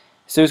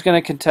 So he's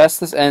going to contest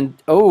this, and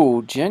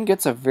oh, Jin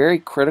gets a very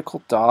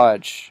critical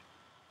dodge.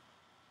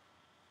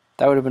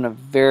 That would have been a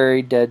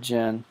very dead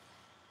Jin.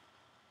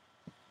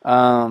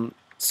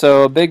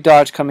 So a big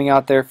dodge coming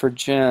out there for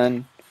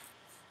Jin.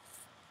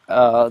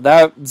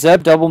 That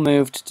Zeb double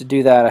moved to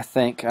do that, I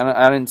think.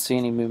 I didn't see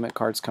any movement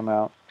cards come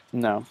out.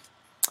 No.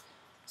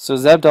 So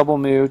Zeb double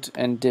moved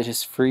and did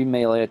his free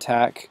melee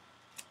attack.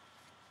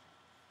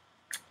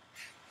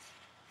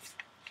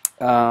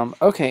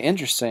 Okay,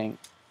 interesting.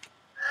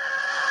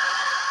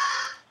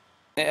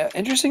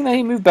 Interesting that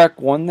he moved back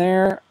 1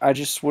 there. I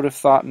just would have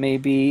thought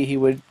maybe he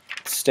would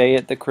stay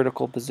at the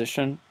critical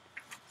position.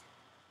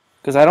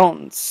 Because I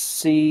don't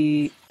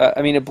see...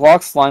 I mean, it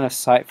blocks line of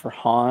sight for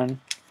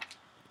Han.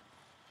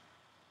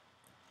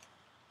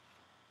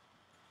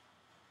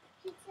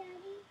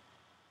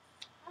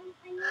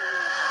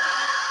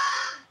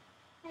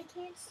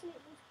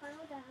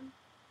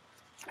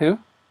 Who?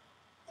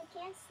 I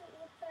can't sleep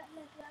without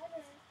my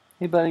brother.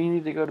 Hey, buddy, you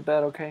need to go to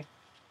bed, okay?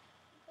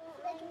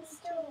 I can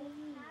still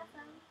have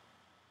them.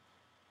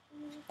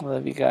 I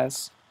love you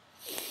guys.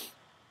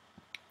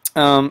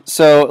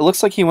 So it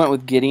looks like he went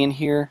with Gideon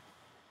here.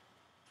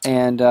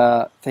 And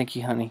thank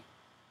you, honey.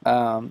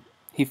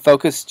 He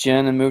focused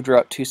Jin and moved her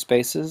up 2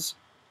 spaces,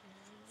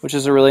 which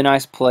is a really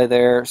nice play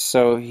there.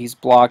 So he's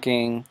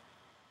blocking...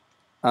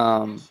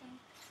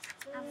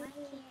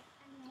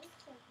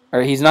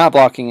 or he's not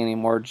blocking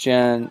anymore,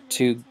 Jin,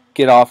 to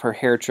get off her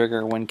hair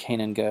trigger when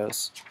Kanan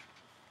goes.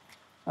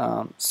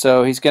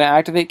 So he's going to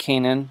activate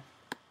Kanan,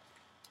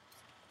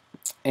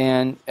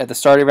 and at the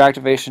start of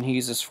activation he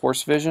uses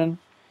Force Vision.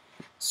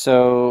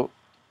 So,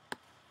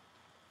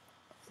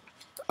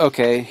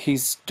 okay,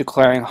 he's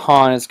declaring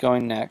Han is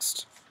going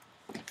next.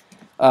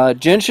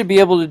 Jin should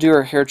be able to do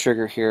her hair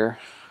trigger here.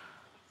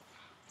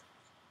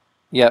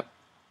 Yep.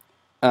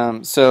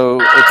 So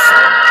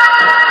it's...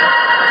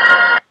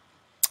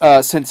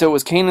 since it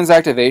was Kanan's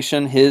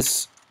activation,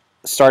 his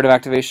start of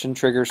activation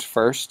triggers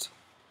first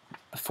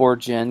before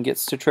Jin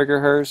gets to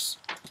trigger hers.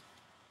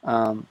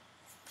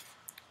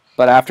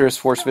 But after his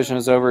Force Vision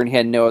is over and he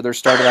had no other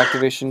start of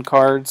activation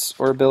cards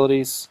or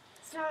abilities,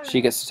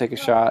 she gets to take a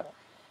shot.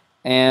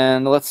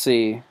 And let's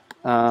see.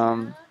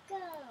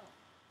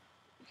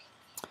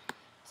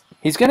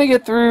 He's going to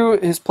get through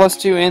his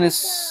 +2 and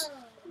his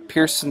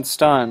Pierce and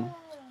Stun.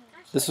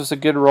 This was a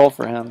good roll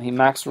for him. He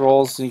max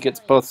rolls and he gets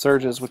both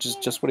surges, which is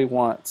just what he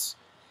wants.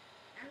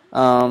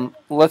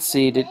 Let's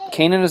see.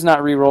 Kanan is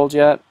not re-rolled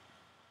yet.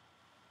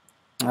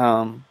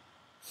 Do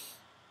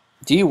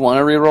you want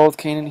to re-roll with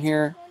Kanan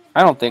here?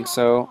 I don't think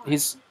so.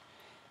 He's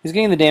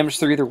getting the damage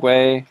through either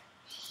way,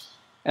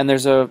 and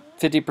there's a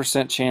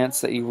 50%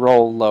 chance that you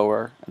roll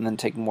lower and then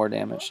take more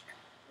damage.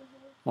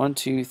 1,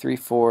 2, 3,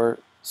 4.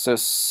 So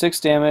 6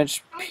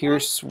 damage,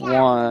 pierce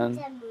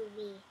 1.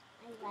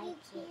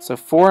 So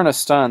 4 and a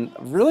stun.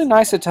 Really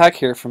nice attack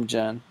here from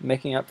Jen,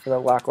 making up for the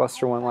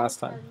lackluster one last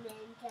time.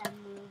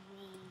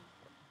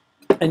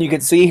 And you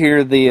can see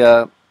here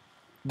the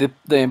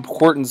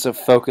importance of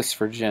focus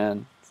for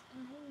Jen.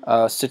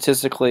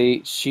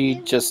 Statistically, she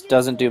just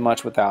doesn't do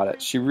much without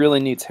it. She really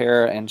needs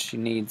Hera, and she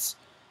needs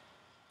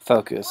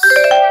focus.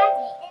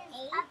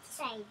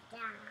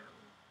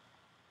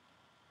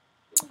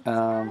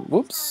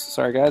 Whoops,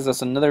 sorry guys,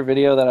 that's another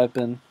video that I've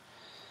been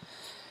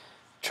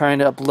trying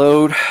to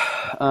upload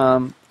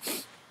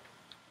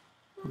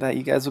that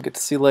you guys will get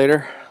to see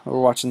later. We're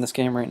watching this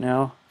game right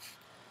now.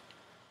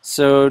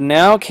 So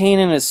now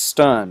Kanan is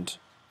stunned.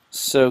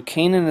 So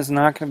Kanan is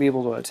not going to be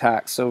able to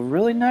attack. So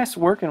really nice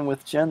working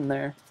with Jen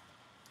there.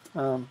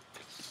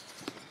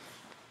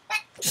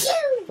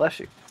 Bless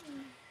you.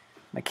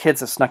 My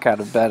kids have snuck out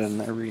of bed and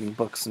they're reading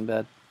books in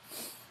bed.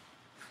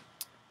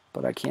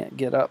 But I can't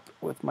get up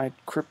with my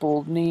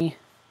crippled knee.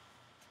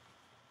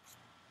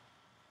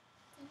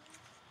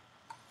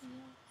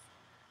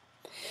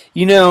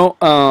 You know,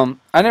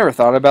 I never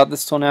thought about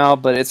this till now,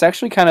 but it's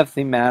actually kind of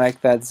thematic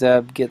that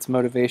Zeb gets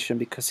motivation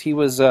because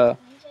he's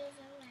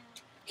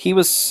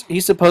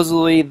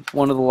supposedly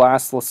one of the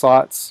last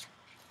Lasats.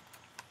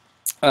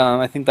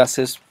 I think that's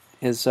his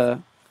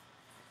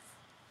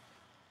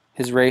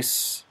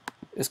race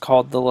is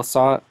called the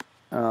Lasat.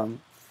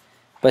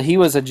 But he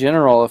was a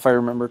general, if I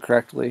remember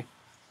correctly.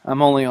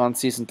 I'm only on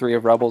season 3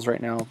 of Rebels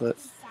right now, but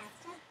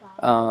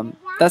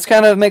that's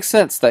kind of makes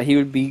sense that he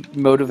would be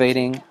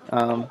motivating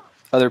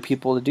other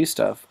people to do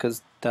stuff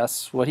because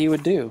that's what he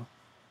would do.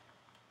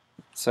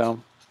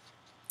 So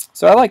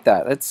I like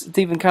that. It's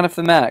even kind of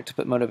thematic to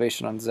put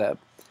motivation on Zeb.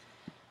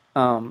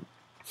 And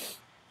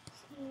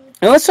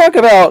let's talk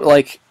about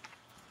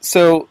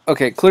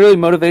okay, clearly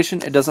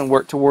motivation, it doesn't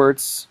work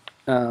towards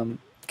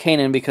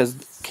Kanan because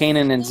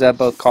Kanan and Zeb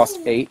both cost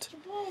 8.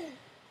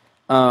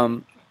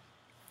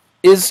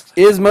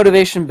 Is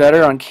motivation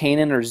better on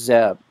Kanan or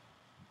Zeb?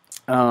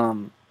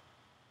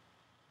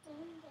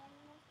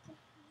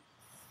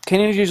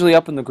 Kanan's usually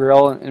up in the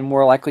grill and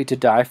more likely to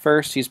die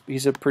first.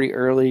 He's a pretty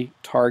early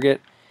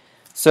target.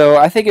 So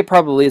I think it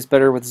probably is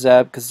better with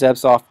Zeb because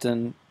Zeb's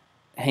often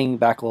hanging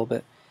back a little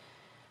bit.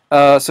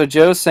 So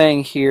Joe's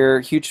saying here,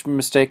 huge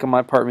mistake on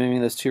my part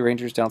moving those 2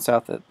 Rangers down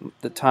south at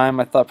the time.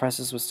 My thought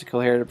process was to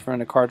kill Hera to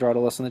prevent a car draw to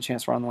lessen the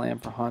chance we're on the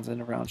land for Hans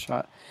in a round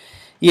shot.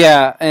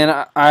 Yeah,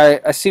 and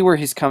I see where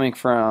he's coming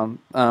from.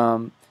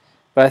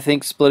 But I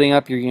think splitting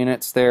up your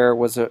units there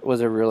was a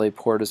really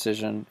poor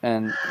decision,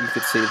 and you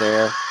could see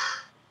there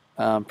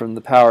from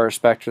the power of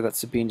Spectre that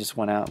Sabine just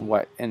went out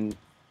and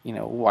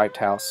wiped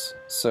house.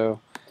 So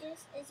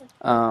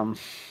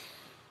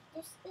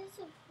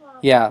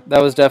yeah,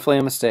 that was definitely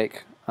a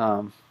mistake.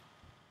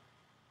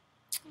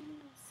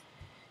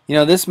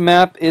 This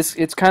map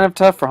it's kind of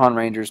tough for Han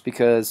Rangers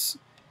because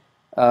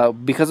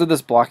of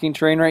this blocking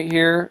terrain right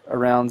here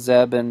around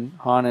Zeb and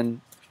Han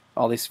and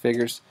all these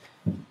figures.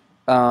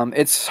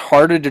 It's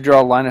harder to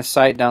draw a line of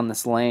sight down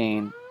this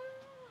lane.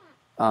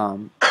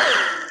 And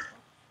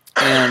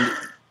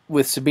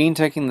with Sabine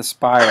taking the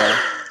Spire,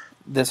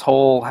 this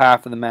whole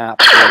half of the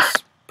map is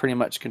pretty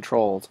much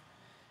controlled.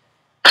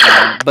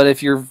 But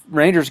if your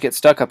Rangers get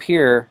stuck up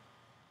here,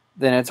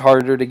 then it's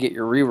harder to get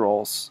your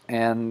rerolls,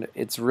 and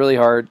it's really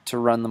hard to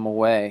run them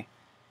away.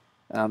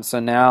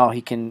 So now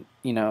he can,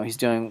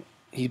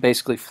 he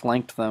basically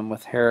flanked them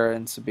with Hera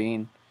and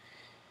Sabine.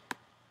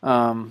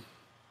 I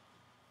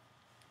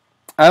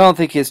don't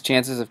think his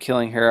chances of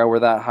killing Hera were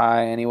that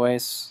high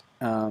anyways,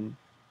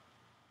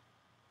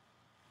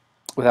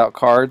 without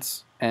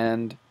cards,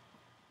 and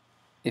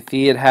if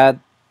he had had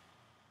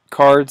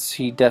cards,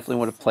 he definitely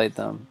would have played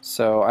them.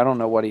 So I don't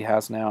know what he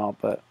has now,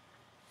 but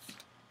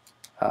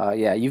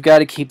yeah, you've got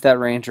to keep that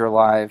Ranger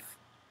alive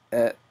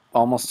at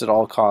almost at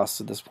all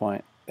costs at this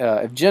point.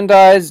 If Jen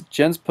dies,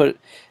 Jen's put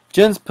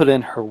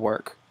in her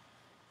work.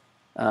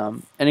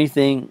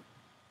 Anything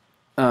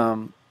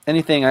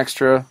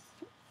extra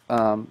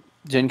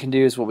Jen can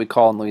do is what we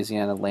call in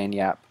Louisiana lane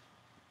yap,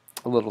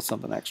 a little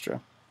something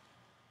extra.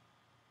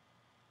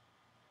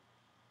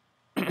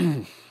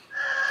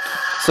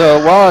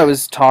 So while I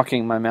was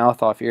talking my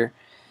mouth off here,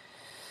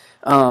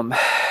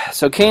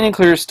 so Kanan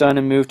clears stun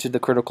and moved to the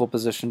critical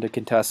position to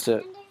contest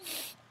it.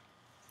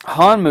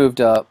 Han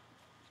moved up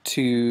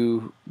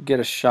to get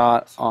a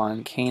shot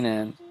on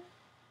Kanan,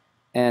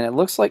 and it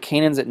looks like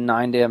Kanan's at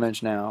 9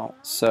 damage now.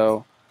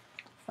 So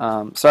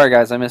sorry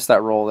guys, I missed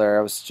that roll there.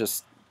 I was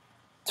just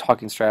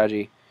talking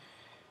strategy.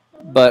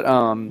 But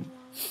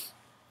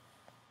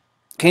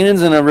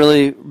Kanan's in a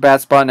really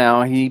bad spot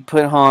now. He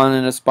put Han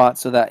in a spot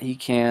so that he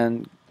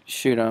can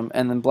shoot him,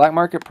 and then Black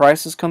Market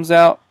Prices comes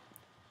out.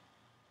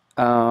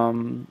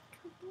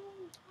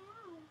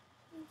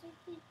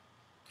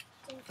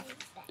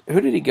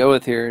 Who did he go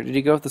with here? Did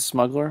he go with the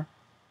smuggler?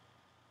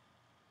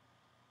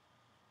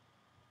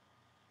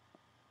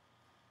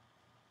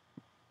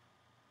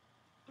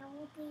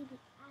 Owl baby.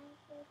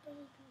 Owl baby.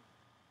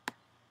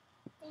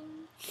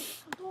 Then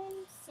boom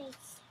six.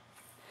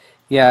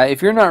 Yeah,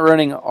 if you're not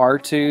running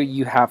R2,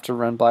 you have to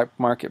run black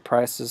market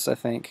prices, I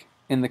think,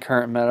 in the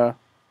current meta.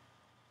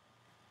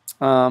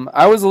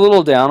 I was a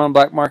little down on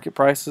black market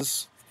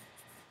prices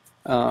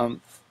before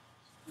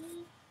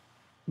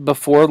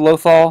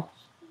Lothal,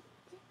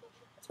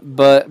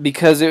 but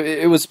because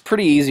it was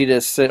pretty easy to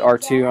sit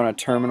R2 on a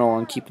terminal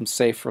and keep them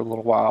safe for a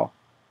little while.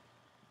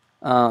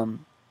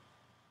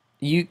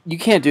 You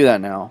can't do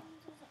that now.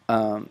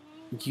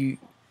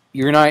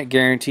 You're not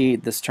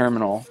guaranteed this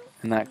terminal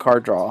and that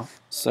card draw.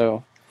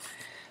 So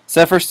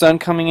Zephyr Stun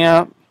coming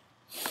out.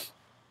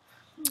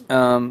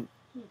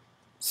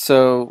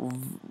 So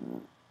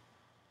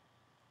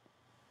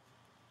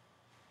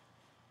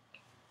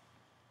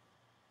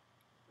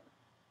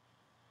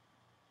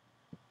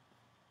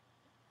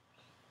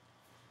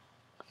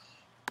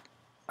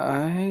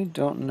I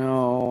don't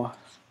know.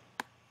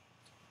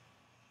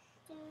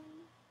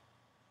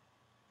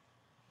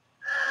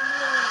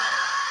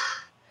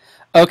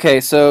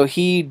 Okay, so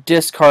he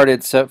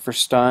discarded Set for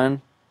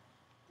Stun.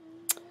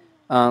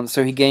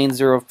 So he gained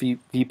 0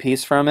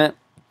 VPs from it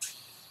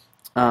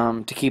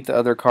to keep the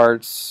other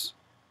cards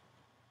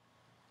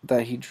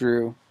that he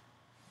drew.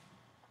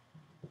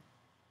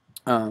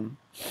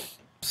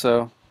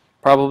 So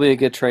probably a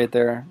good trade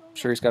there. I'm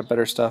sure he's got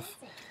better stuff.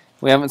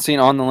 We haven't seen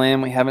On the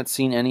Lam. We haven't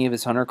seen any of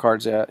his hunter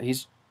cards yet.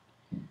 He's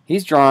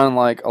drawn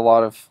like a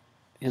lot of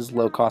his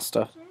low cost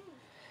stuff.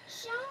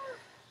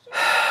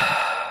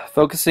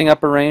 Focusing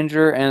up a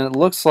ranger, and it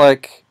looks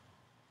like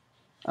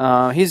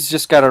he's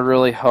just got to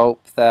really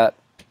hope that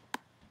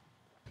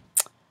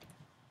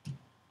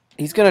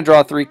he's going to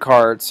draw 3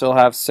 cards, so he'll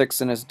have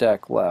 6 in his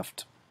deck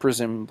left,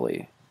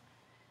 presumably.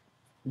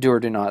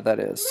 Doordonot, that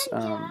is.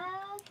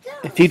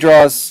 If he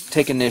draws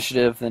Take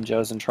Initiative, then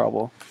Joe's in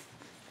trouble,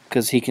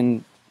 because he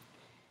can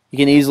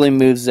easily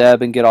move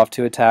Zeb and get off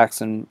 2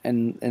 attacks, and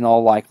in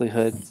all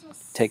likelihood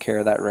take care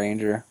of that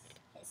ranger.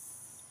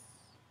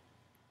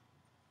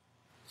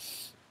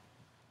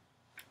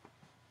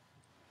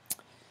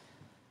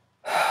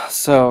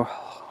 So,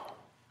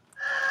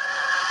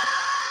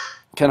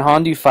 can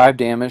Han do 5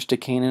 damage to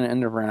Kanan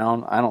end of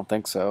round? I don't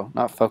think so.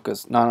 Not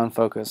focused, not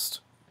unfocused.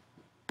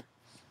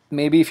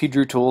 Maybe if you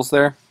drew tools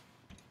there.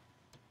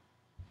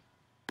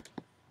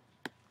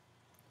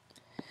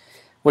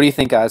 What do you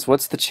think, guys?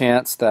 What's the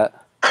chance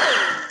that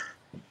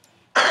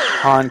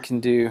Han can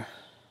do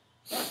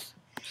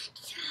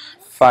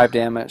 5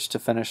 damage to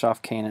finish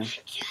off Kanan?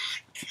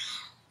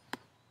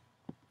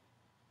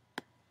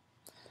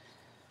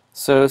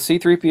 So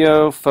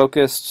C-3PO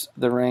focused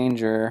the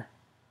Ranger.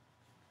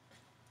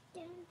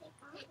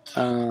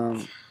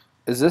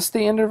 Is this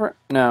the end of...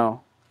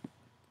 No.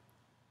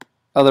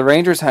 Oh, the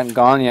Rangers hadn't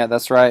gone yet.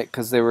 That's right,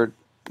 because they were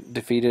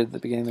defeated at the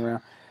beginning of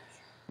the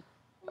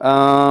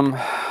round.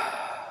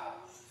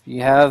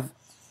 You have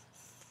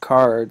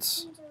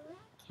cards.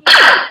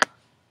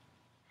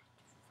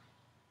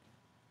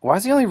 Why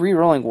is he only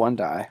re-rolling 1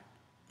 die?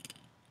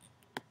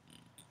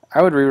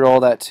 I would re-roll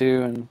that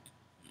too and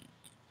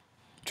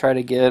try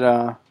to get...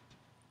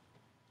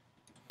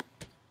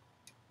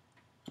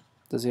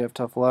 Does he have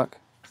tough luck?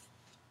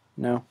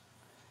 No.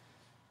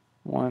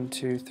 1,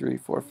 2, 3,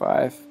 4,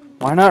 5.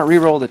 Why not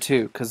re-roll the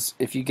 2? Because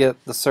if you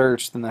get the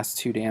surge, then that's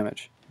 2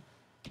 damage.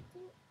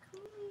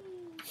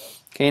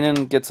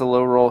 Kanan gets a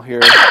low roll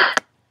here.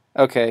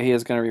 Okay, he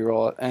is going to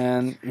re-roll it.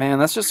 And, man,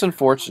 that's just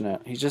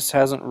unfortunate. He just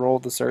hasn't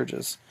rolled the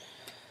surges.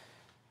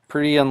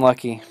 Pretty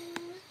unlucky.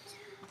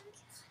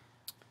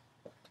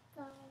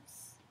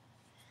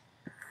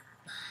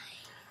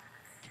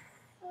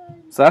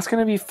 So that's going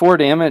to be 4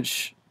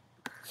 damage.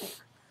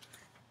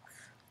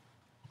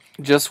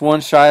 Just 1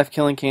 shy of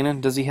killing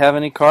Kanan. Does he have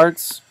any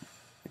cards?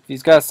 If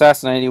he's got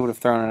Assassinate, he would have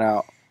thrown it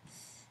out.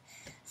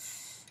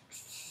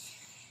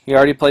 He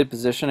already played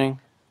positioning.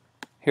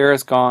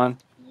 Hera's gone.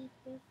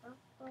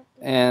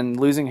 And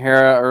losing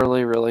Hera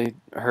early really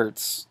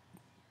hurts.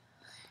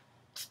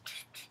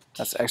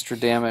 That's extra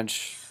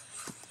damage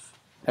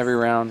every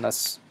round.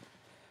 That's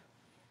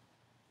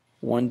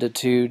 1 to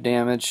 2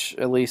 damage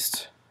at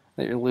least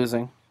that you're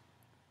losing.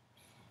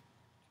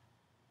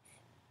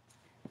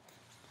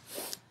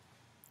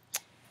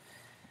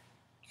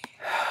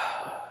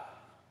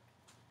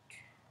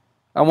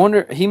 I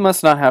wonder, he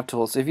must not have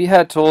tools. If he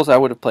had tools, I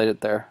would have played it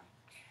there.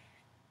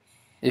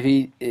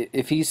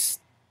 If he's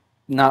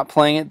not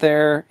playing it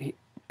there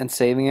and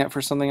saving it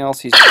for something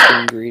else, he's just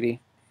being greedy.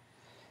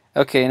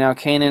 Okay, now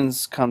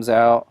Kanan's comes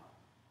out.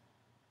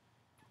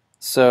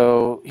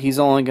 So he's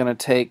only going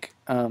to take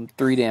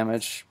 3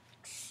 damage.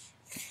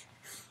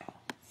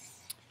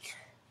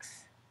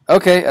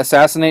 Okay,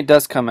 Assassinate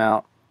does come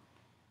out.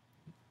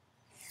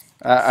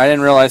 I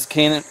didn't realize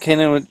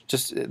Kanan would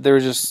just, they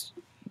were just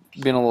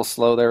being a little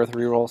slow there with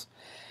rerolls.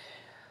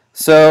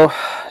 So,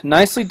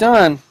 nicely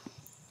done.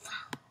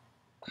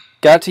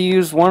 Got to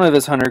use one of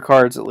his 100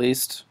 cards at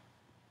least.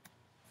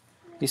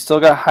 He's still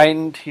got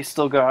heightened. He's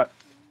still got.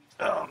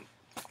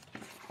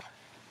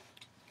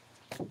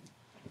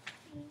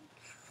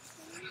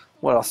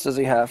 What else does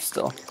he have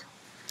still?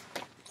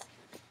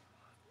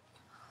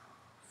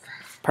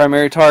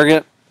 Primary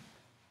target.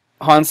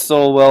 Han's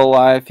still well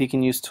alive. He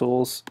can use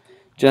tools.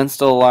 Jen's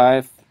still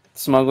alive.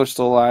 Smuggler's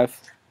still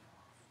alive.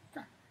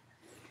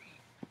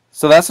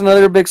 So that's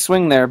another big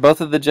swing there.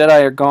 Both of the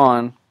Jedi are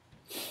gone.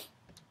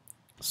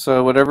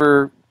 So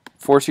whatever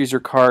Force user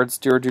cards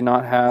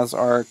Doordonot has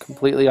are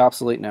completely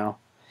obsolete now.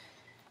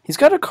 He's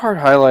got a card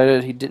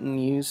highlighted he didn't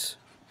use.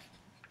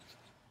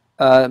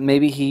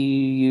 Maybe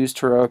he used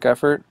Heroic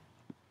Effort.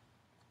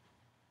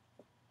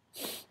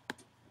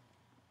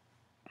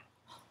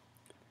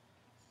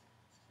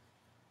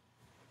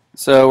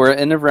 So we're at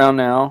end of round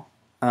now.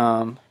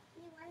 1,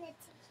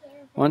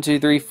 2,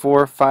 3,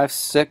 4, 5,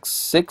 6,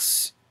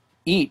 6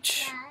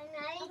 each.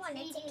 I want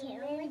to take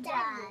care of my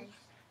dad.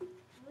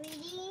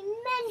 Reading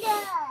Mendes.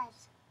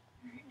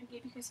 Alright, I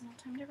gave you guys enough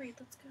time to read.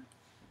 Let's go.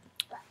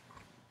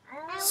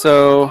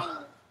 So,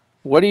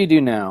 what do you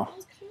do now?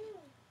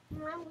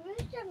 Mom, where's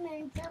the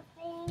Mendes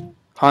thing?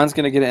 Han's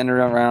gonna get an end of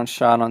round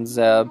shot on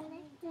Zeb.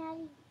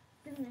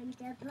 The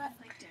Mendes I book.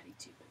 like Daddy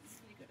too, but he's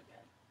gonna go to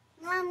bed.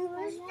 Mom,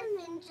 where's the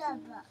Mendes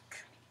book?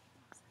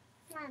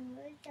 Mom,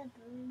 where's the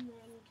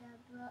Mendes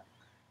book?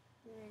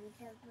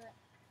 Mendes book.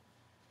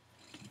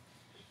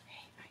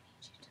 Hey, I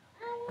need you to.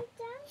 I want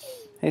Daddy.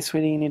 Hey,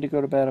 sweetie, you need to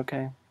go to bed, okay?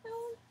 I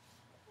want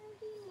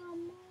Daddy,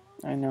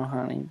 Mama. I know,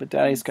 honey, but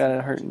Daddy's got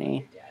a hurt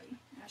knee. Daddy.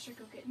 Asher,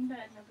 go get in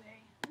bed and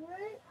obey.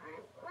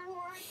 I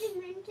want the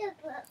Mendes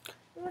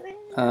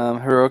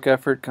book. Heroic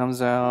Effort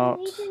comes out,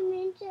 Read the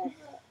Mendes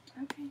book.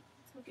 Okay,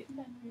 let's go get in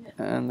bed and read it.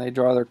 and they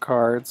draw their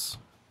cards.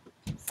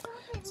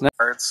 Stop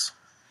it.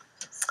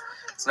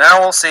 So now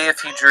we'll see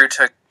if he drew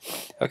took.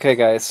 Okay,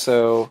 guys.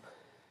 So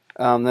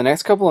the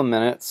next couple of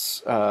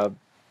minutes,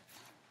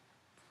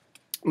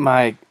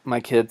 my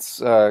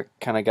kids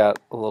kind of got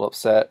a little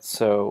upset,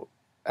 so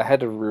I had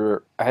to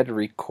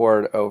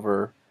record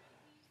over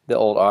the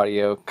old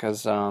audio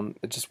because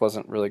it just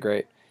wasn't really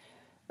great.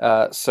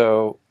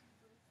 So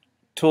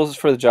Tools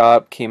for the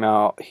Job came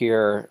out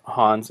here.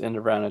 Han's end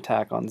of round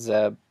attack on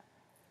Zeb.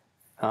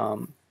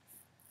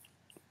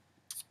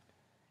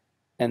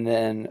 And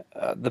then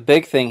the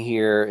big thing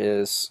here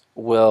is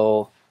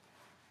will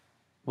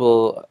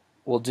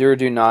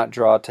Doordonot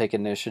draw take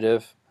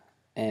initiative,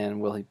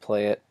 and will he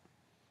play it?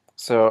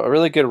 So a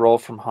really good roll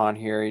from Han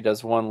here. He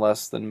does one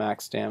less than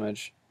max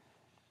damage.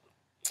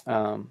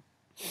 So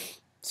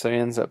he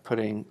ends up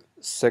putting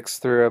 6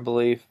 through, I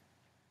believe.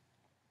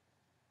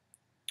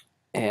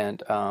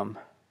 And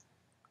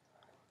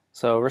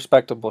so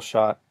respectable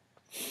shot.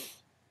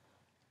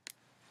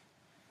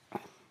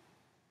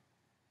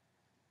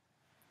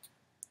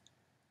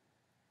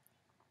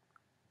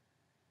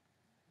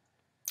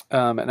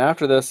 And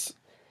after this,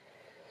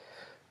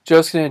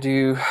 Joe's going to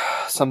do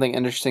something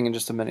interesting in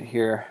just a minute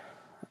here,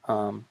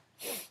 but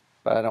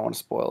I don't want to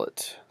spoil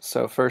it.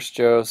 So first,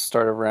 Joe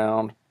start a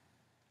round,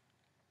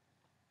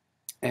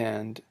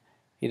 and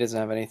he doesn't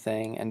have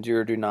anything, and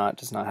Doordonot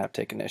does not have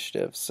take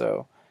initiative.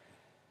 So,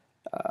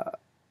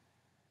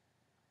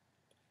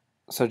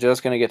 so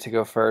Joe's going to get to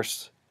go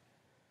first,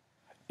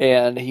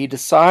 and he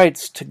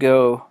decides to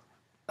go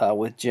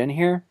with Jen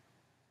here,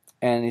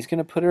 and he's going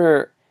to put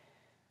her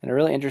in a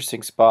really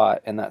interesting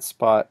spot, and that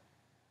spot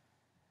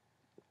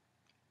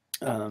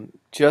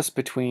just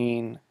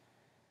between,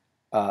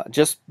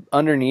 just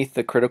underneath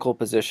the critical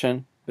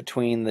position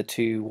between the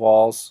two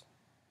walls.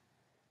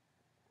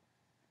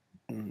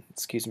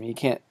 Excuse me, you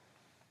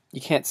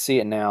can't see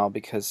it now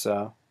because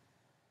I'm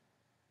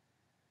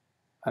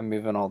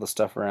moving all the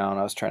stuff around.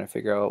 I was trying to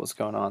figure out what was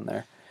going on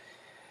there.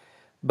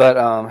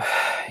 But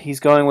he's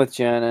going with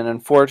Jen, and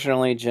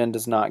unfortunately Jen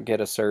does not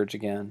get a surge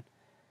again.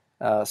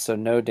 So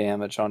no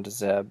damage onto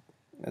Zeb.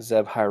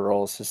 Zeb high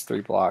rolls his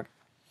 3 block.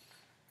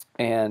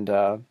 And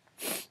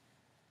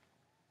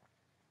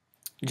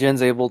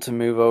Jen's able to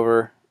move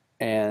over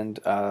and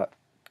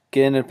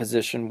get in a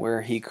position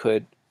where he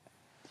could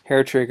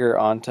hair trigger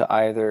onto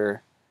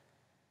either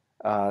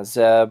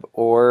Zeb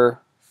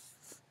or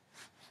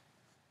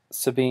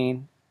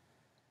Sabine.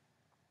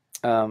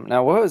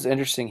 Now what was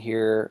interesting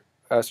here,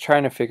 I was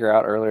trying to figure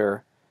out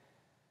earlier,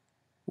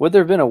 would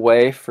there have been a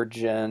way for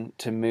Jen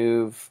to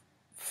move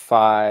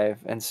 5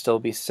 and still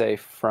be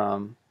safe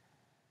from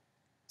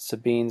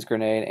Sabine's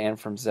grenade and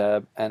from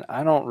Zeb? And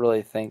I don't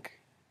really think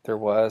there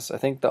was. I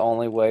think the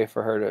only way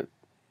for her to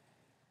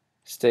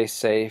stay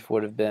safe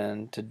would have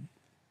been to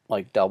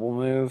like double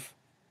move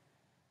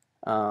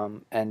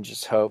and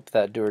just hope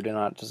that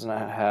Doordonot does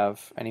not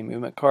have any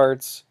movement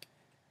cards.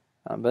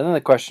 But then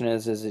the question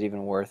is it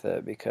even worth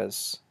it?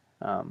 Because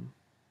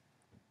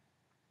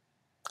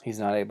he's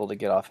not able to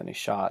get off any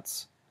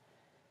shots.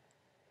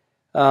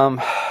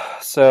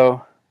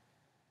 So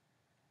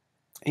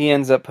he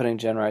ends up putting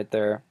Jen right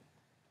there.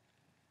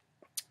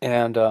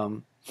 And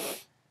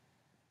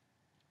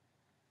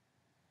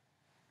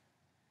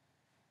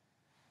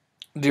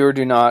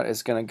Doordonot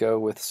is going to go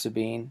with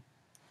Sabine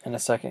in a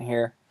second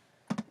here.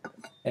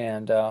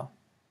 And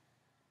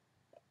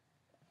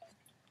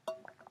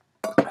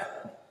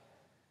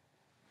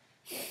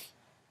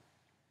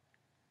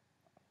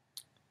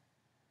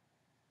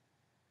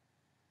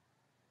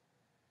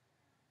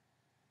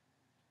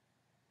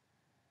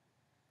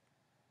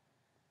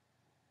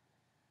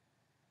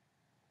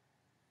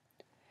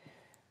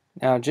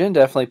Now, Jin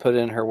definitely put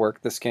in her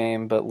work this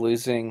game, but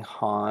losing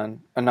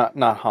Han,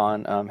 not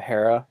Han,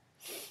 Hera,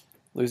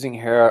 losing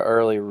Hera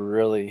early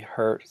really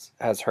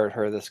has hurt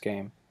her this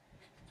game.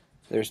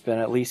 There's been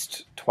at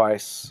least two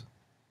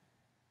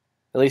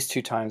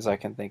times I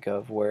can think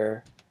of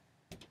where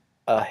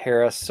a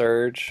Hera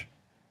surge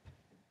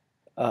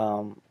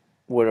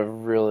would have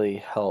really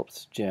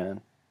helped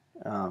Jin.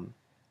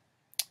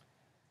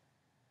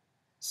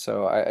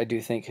 So I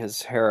do think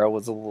his Hera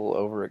was a little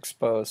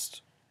overexposed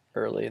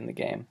early in the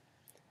game.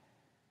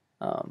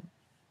 But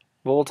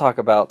we'll talk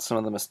about some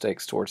of the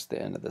mistakes towards the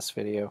end of this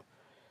video.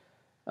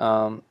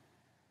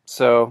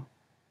 So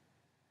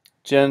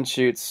Jin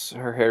shoots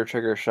her hair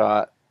trigger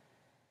shot.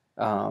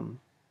 And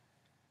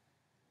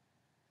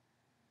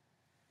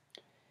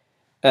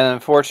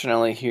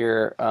unfortunately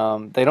here,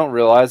 they don't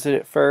realize it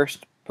at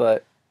first,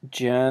 but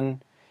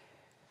Jin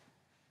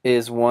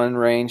is one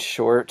range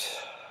short,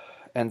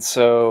 and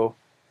so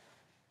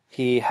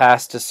he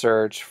has to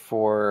search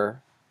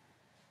for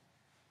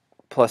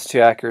 +2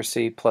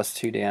 accuracy,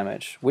 +2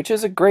 damage, which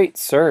is a great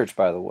surge,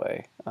 by the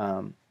way.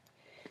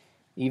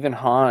 Even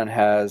Han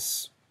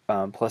has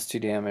 +2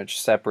 damage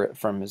separate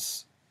from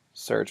his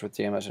surge with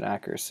damage and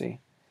accuracy.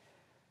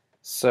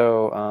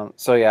 So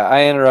yeah,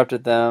 I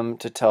interrupted them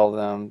to tell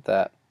them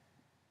that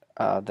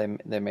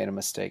they made a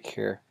mistake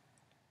here.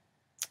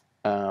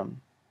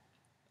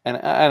 And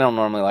I don't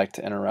normally like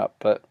to interrupt,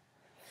 but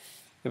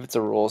if it's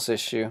a rules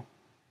issue,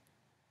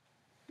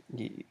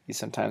 you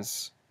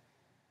sometimes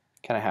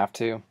kind of have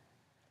to.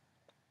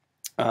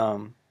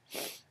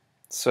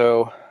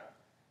 So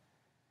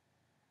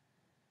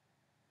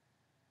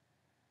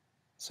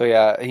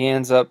yeah, he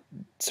ends up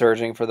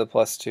surging for the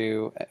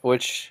 +2,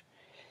 which,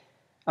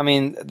 I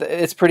mean,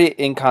 it's pretty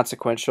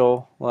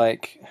inconsequential.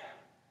 Like,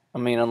 I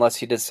mean, unless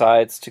he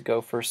decides to go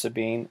for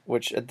Sabine,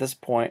 which at this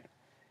point,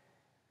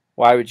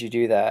 why would you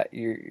do that?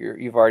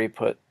 You're already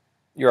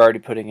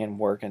putting in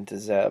work into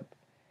Zeb,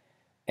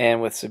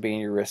 and with Sabine,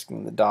 you're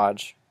risking the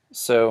dodge.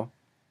 So,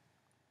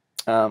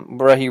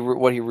 what he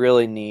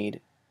really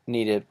needed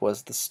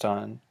was the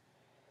stun.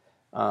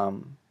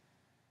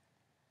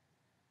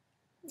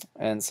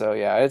 And so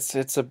yeah,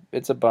 it's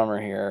a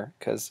bummer here,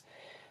 because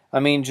I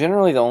mean,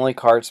 generally the only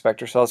card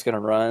Spectre Cell is going to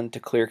run to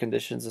clear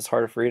conditions is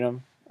Heart of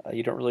Freedom.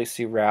 You don't really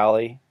see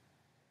Rally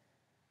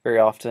very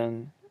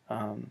often.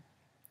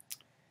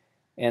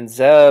 And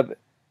Zeb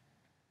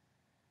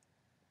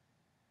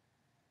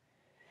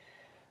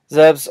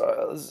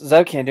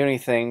can't do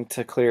anything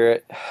to clear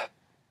it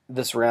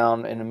this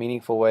round in a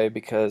meaningful way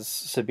because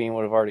Sabine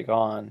would have already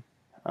gone.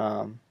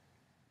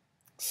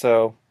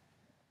 So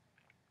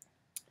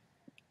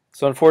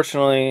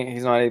unfortunately,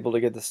 he's not able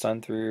to get the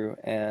stun through,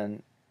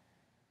 and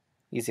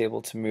he's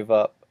able to move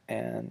up,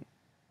 and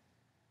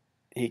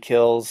he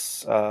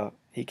kills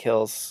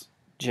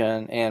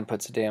Jin and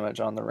puts a damage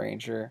on the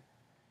Ranger,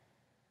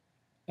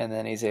 and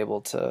then he's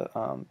able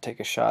to take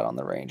a shot on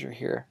the Ranger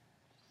here.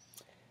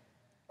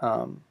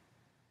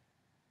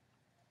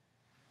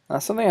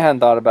 That's something I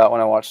hadn't thought about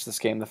when I watched this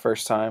game the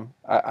first time.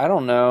 I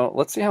don't know.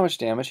 Let's see how much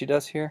damage he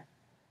does here.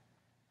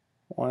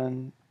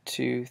 1,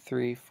 2,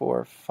 3,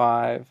 4,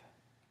 5.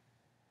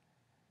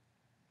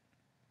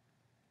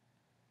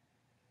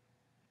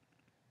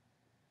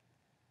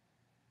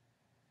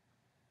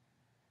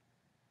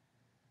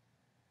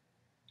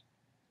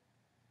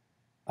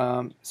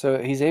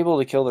 So he's able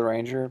to kill the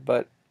Ranger,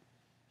 but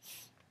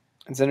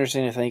it's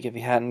interesting to think if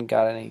he hadn't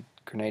got any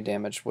grenade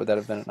damage, would that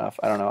have been enough?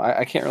 I don't know.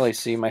 I can't really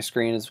see. My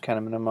screen is kind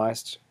of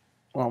minimized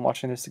while I'm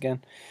watching this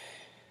again.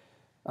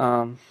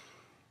 So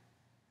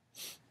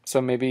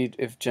maybe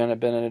if Jen had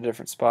been in a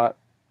different spot,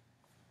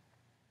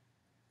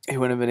 he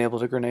wouldn't have been able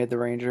to grenade the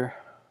Ranger.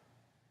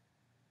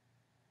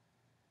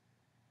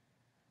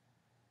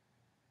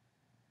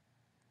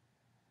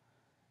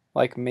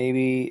 Like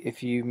maybe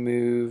if you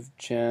move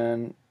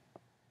Jen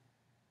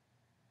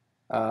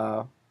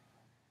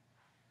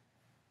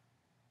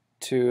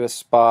to a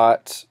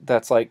spot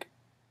that's like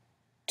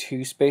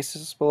 2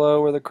 spaces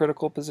below where the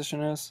critical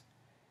position is,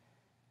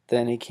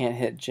 then he can't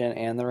hit Jen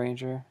and the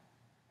Ranger,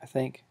 I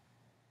think.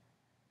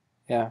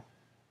 Yeah.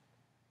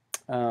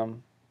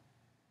 And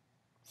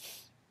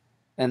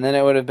then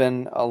it would have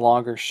been a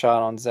longer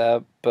shot on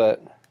Zeb,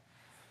 but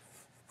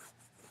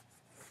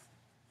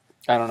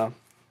I don't know.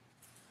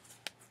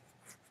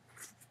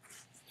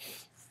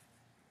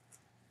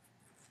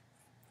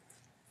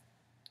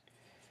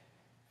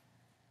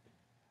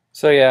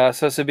 So yeah,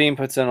 so Sabine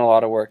puts in a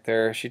lot of work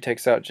there. She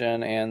takes out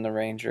Jen and the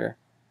Ranger.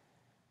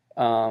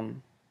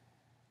 And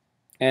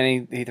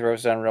he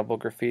throws down Rebel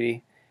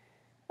Graffiti.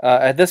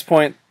 At this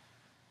point,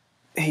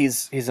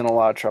 he's in a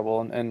lot of trouble,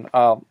 and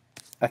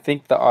I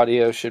think the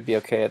audio should be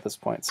okay at this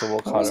point, so we'll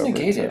cut over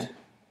negated?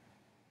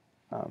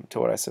 To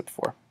what I said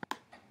before.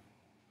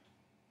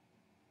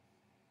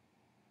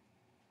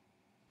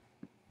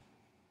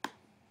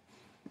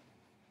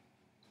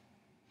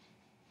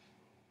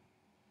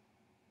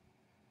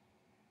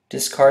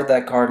 Discard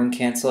that card and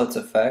cancel its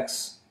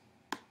effects.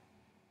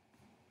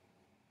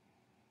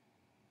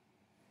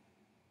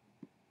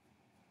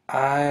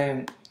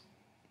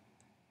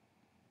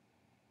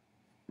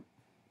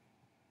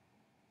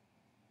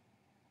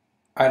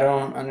 I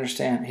don't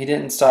understand. He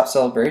didn't stop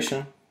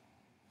celebration.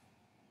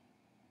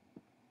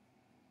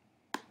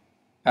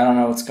 I don't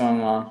know what's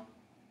going on.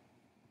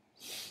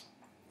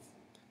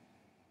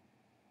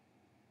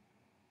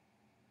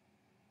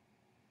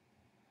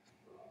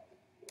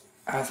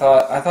 I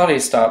thought he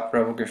stopped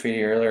Rebel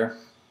Graffiti earlier.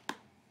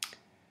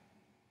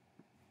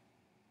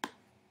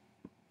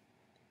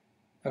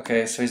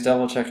 Okay, so he's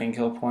double checking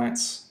kill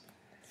points.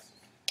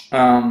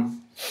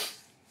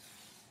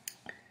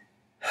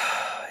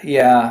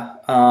 Yeah.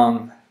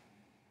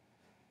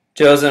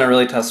 Joe's in a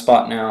really tough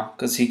spot now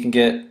because he can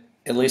get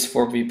at least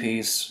 4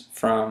 VPs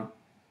from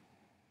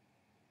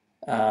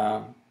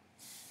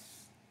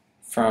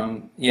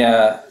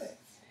yeah.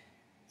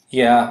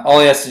 All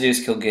he has to do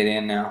is kill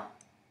Gideon now.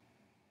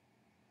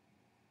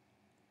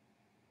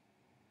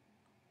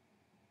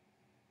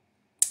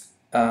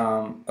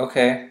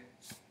 Okay.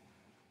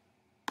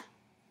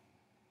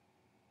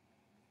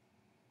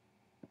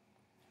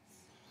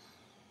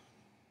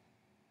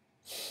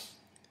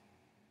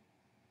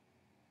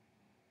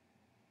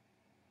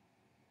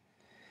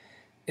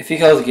 If he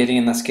kills Gideon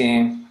in this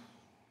game,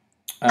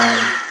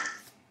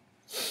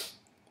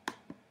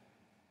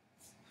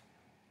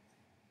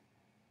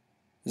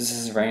 this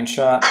is his range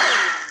shot.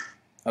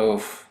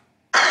 Oof.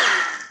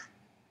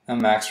 A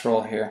max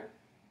roll here.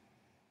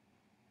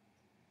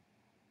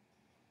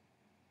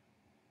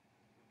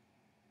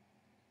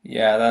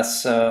 Yeah,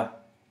 that's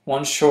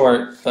one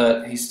short,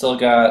 but he's still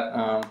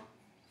got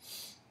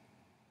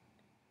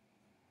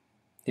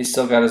his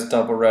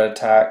double red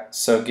attack.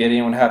 So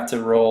Gideon would have to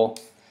roll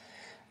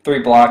 3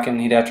 block,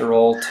 and he'd have to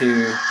roll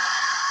 2.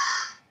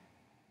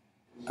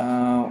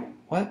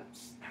 What?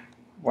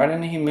 Why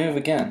didn't he move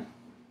again?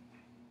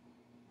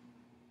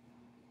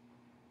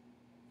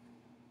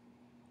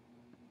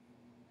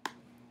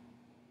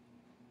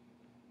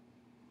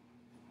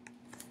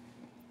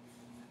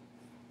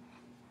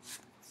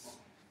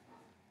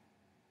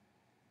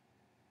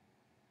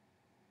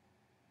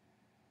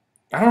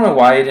 I don't know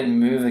why he didn't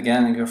move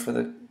again and go for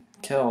the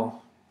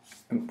kill.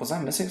 Was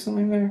I missing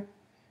something there?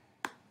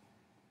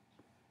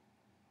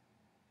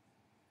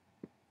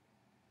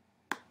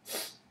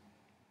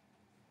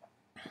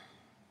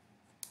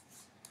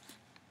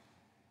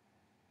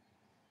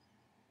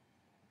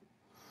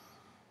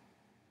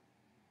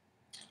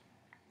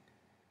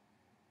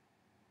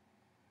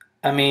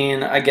 I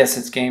mean, I guess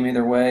it's game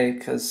either way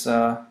because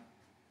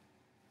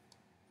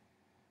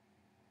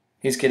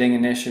he's getting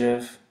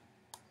initiative.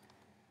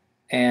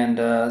 And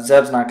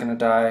Zeb's not going to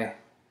die.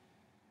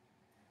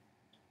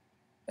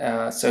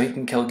 So he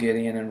can kill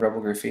Gideon and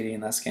Rebel Graffiti in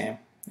this game.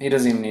 He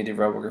doesn't even need to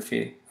Rebel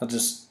Graffiti.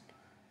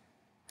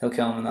 He'll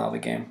kill him in the other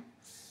game.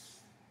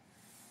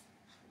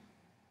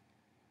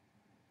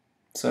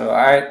 So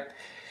I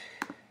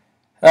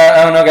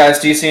don't know, guys.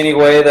 Do you see any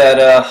way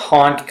that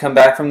Han can come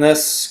back from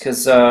this?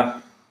 Because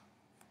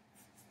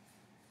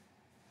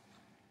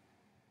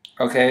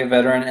okay,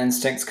 Veteran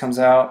Instincts comes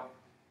out.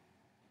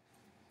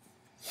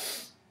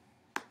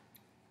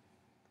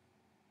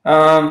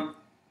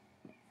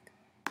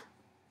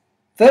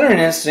 Veteran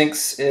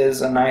Instincts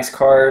is a nice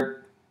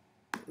card,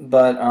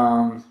 but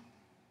I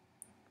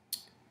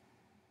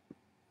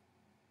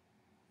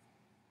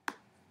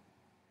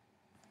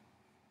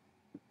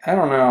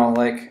don't know,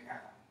 like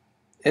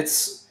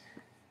it's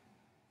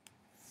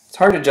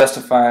hard to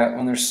justify it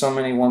when there's so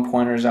many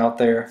one-pointers out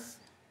there,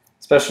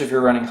 especially if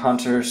you're running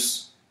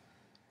hunters.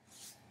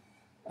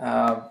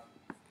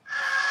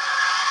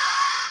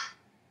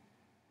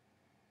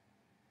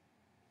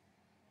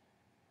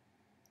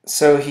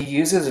 So he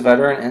uses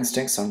Veteran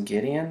Instincts on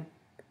Gideon,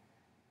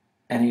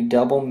 and he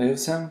double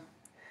moves him.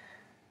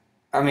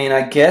 I mean,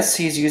 I guess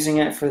he's using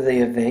it for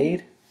the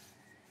evade,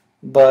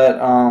 but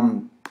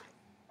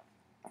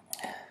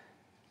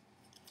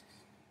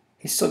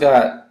he's still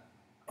got...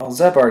 Oh,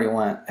 Zeb already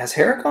went. Has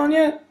Herrick gone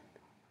yet?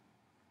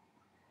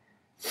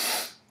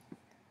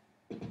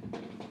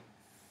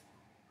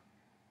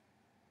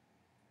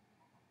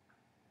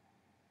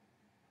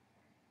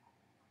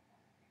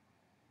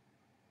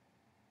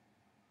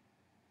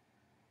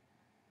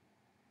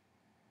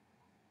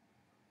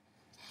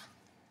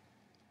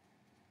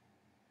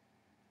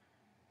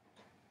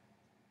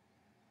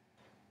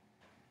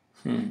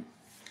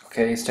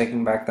 Okay, he's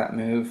taking back that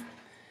move.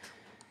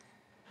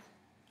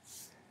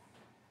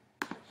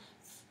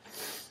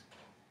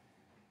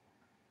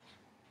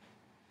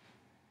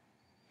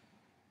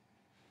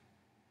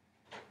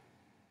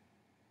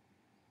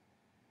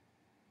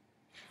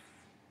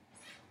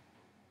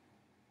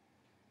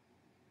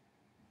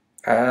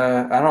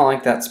 I don't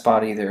like that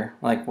spot either.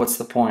 Like, what's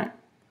the point?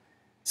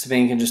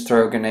 Sabine can just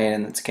throw a grenade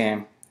in its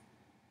game.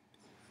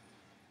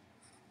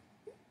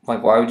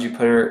 Like, why would you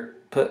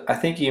I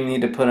think you need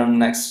to put him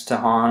next to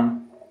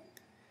Han.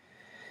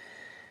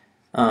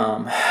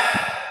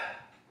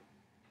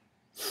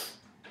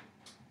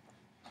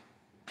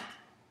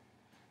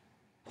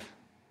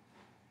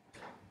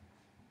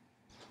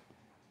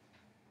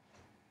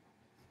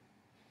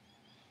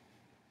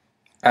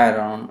 I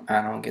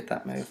don't get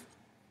that move.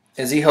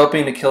 Is he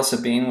hoping to kill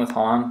Sabine with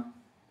Han?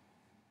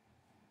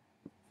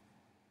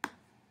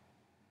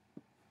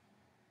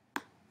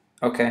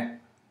 Okay.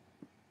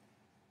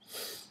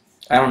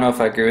 I don't know if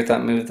I agree with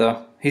that move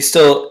though. He's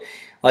still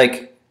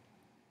like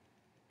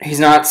he's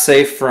not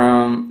safe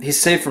from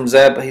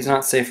Zeb, but he's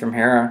not safe from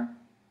Hera.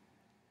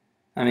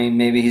 I mean,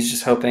 maybe he's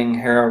just hoping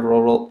Hera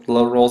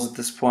low rolls at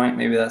this point.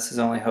 Maybe that's his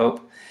only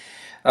hope.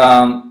 He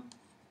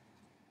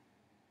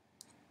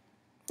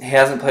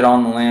hasn't played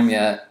On the Lamb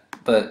yet,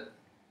 but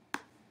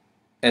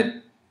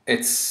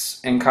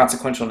it's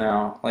inconsequential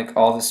now. Like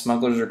all of his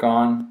smugglers are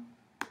gone,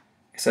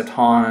 except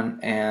Han,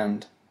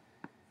 and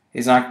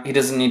he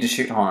doesn't need to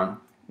shoot Han.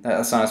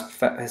 That's not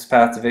his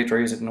path to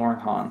victory. He's ignoring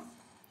Han.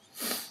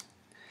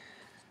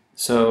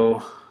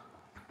 So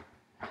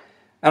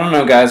I don't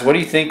know, guys. What do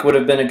you think would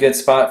have been a good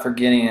spot for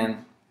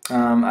Gideon?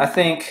 I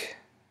think.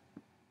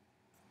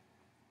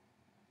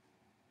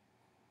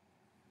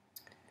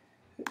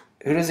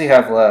 Who does he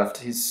have left?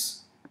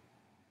 He's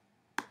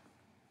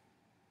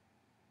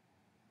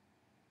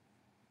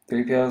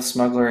 3PO,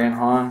 Smuggler, and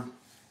Han.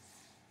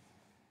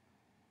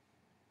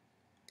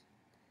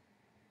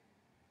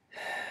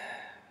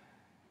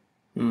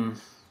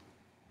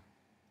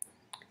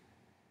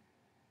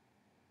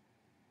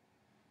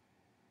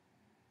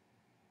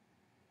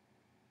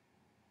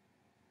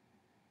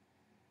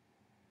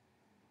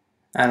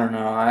 I don't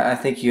know. I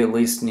think you at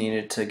least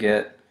needed to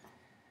get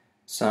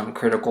some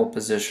critical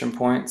position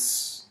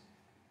points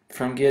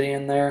from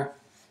Gideon there.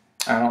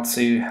 I don't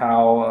see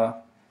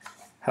how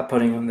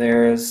putting him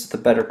there is the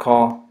better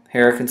call.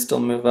 Hera can still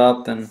move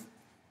up, and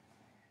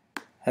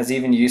has he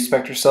even used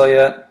Spectre Cell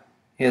yet?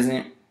 He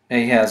hasn't. Yeah,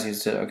 he has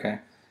used it. Okay.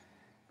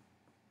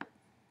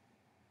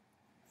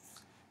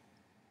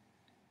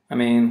 I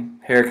mean,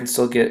 Hera can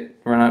still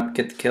run up,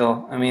 get the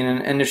kill. I mean,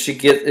 and if she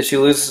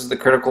loses the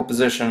critical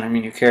position, I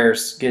mean, who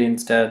cares?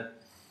 Gideon's dead,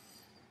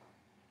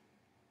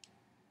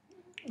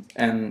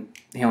 and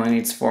he only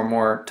needs 4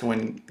 more to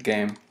win the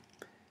game,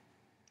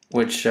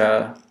 which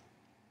he'll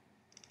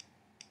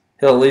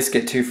at least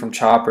get 2 from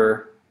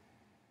Chopper.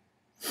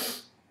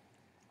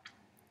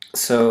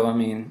 So I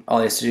mean, all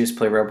he has to do is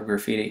play Rebel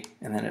Graffiti,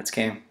 and then it's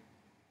game.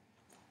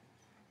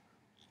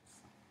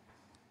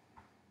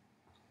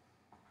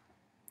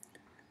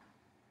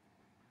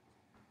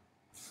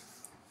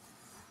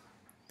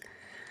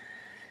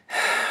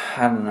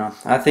 I don't know.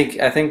 I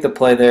think the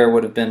play there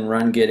would have been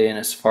run Gideon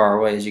as far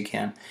away as you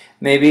can.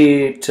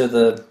 Maybe to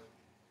the...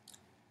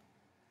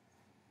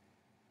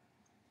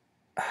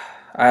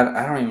 I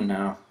don't even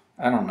know.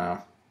 I don't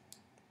know.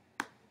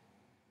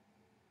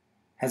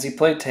 Has he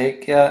played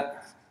Take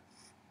yet?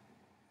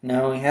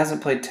 No, he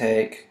hasn't played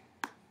Take.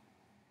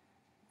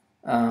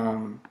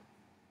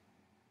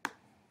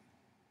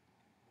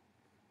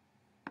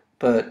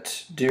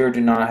 But Do or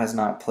Do Not has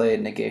not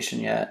played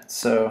Negation yet,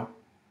 so...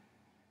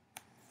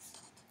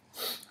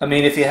 I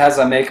mean, if he has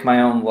I Make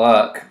My Own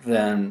Luck,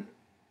 then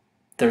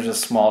there's a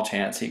small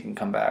chance he can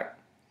come back.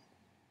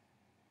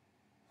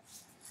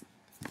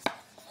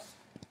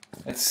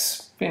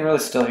 It's being really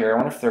still here. I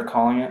wonder if they're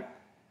calling it.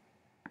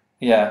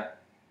 Yeah.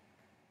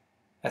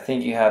 I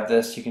think you have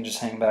this. You can just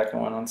hang back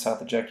and win on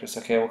South Objectives.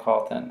 Okay, we'll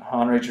call it then.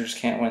 Han Rangers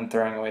can't win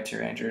throwing away 2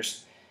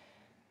 Rangers.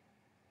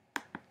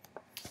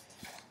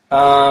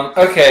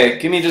 Okay,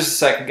 give me just a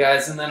second,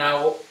 guys, and then I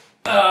will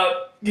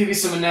give you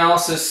some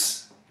analysis.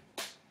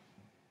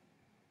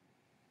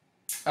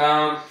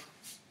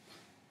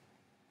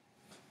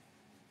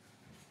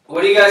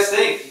 What do you guys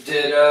think?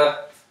 Did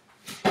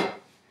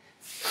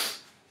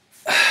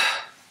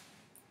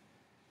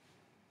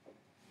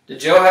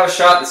Joe have a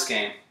shot this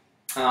game?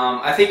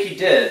 I think he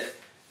did.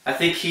 I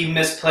think he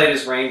misplayed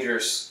his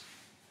Rangers.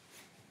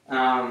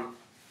 And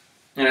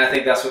I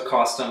think that's what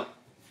cost him.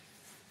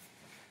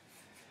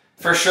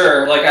 For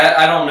sure. Like,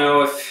 I don't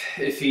know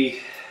if he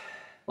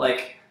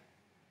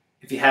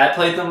had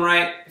played them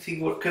right, if he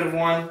could have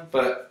won,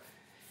 but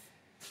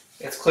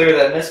it's clear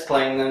that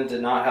misplaying them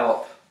did not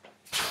help.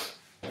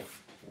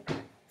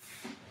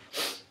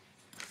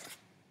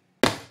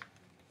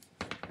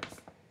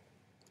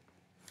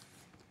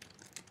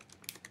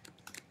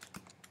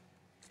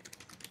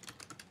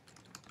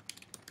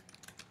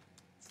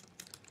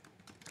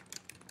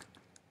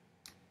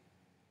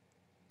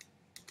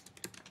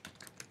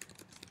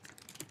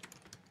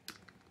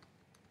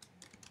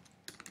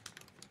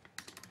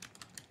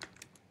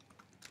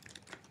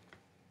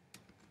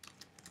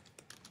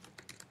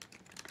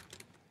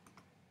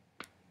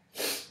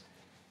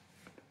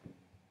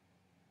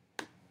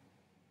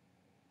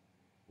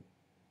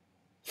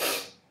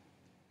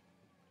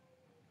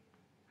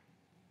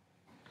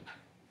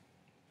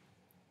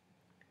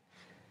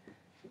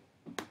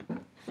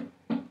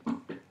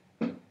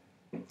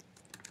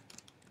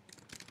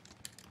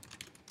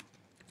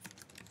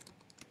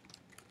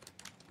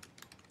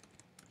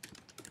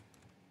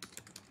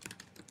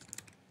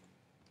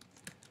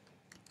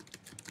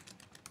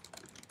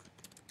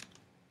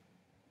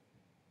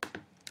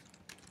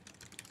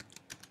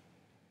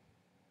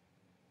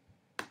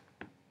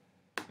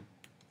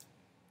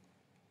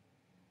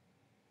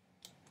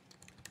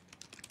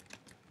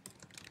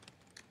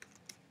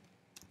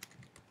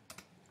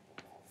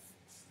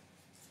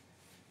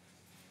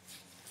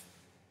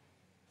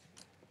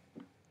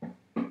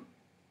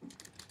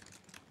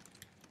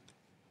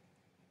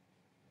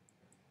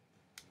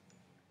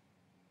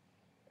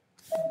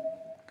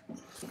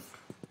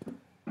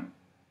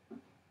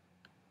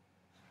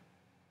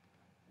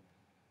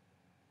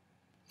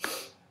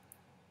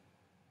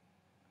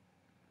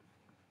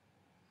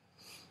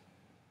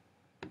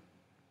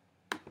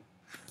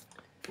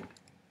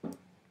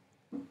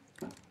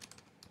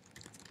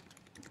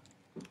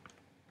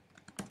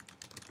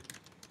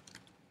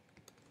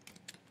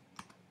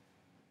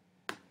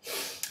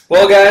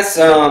 Well, guys,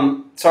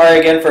 sorry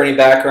again for any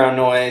background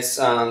noise.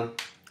 I've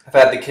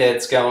had the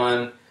kids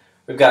going.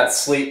 We've got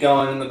sleep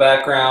going in the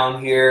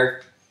background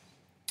here.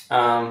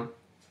 All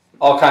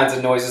kinds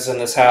of noises in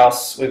this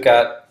house. We've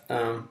got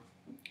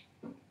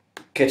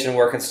kitchen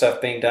work and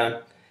stuff being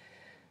done.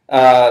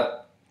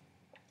 Well,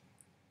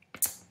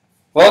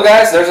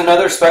 guys, there's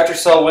another Spectre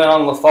Cell win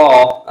on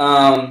Lethal.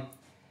 I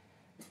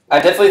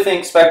definitely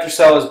think Spectre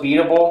Cell is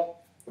beatable,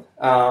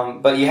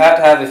 but you have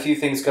to have a few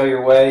things go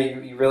your way.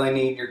 You really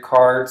need your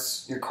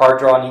cards. Your card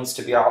draw needs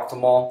to be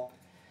optimal.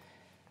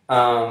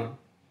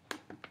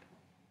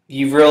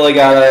 You've really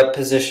got to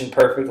position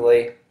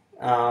perfectly.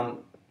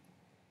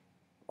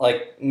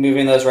 Like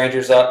moving those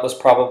Rangers up was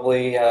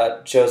probably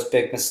Joe's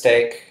big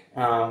mistake,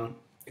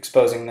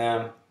 exposing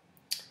them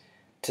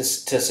to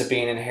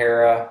Sabine and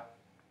Hera.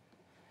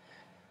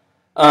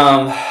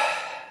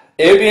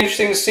 It would be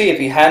interesting to see if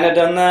he hadn't have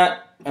done that.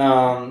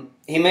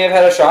 He may have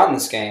had a shot in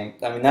this game.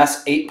 I mean,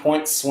 that's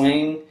 8-point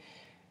swing.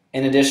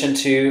 In addition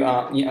to,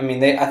 I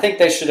mean, I think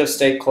they should have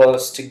stayed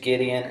close to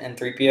Gideon and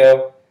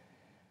 3PO.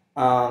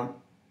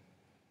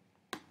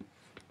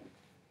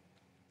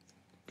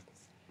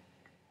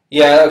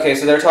 Yeah, okay,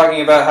 so they're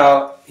talking about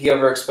how he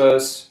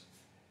overexposed.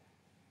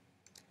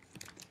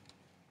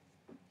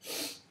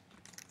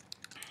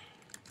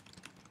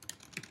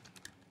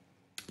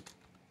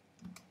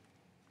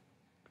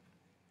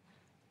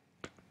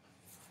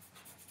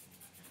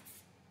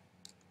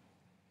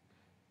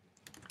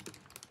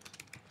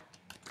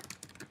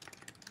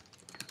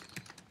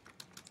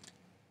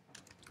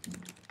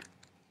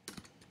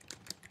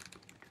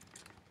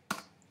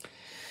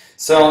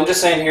 So I'm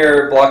just saying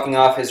here, blocking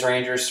off his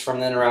Rangers from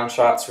the in-around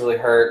shots really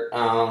hurt.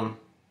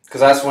 Because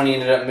that's when he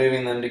ended up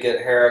moving them to get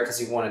Hera because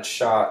he wanted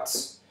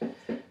shots.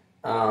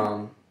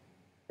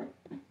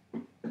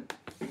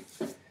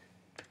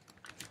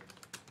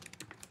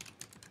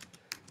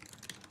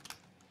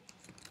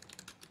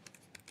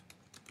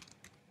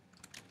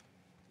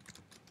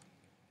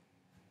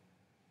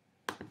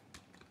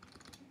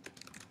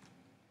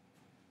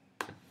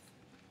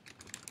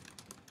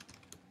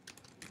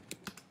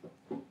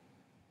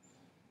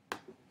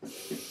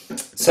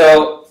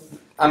 So,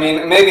 I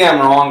mean, maybe I'm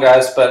wrong,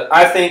 guys, but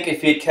I think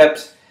if he'd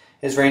kept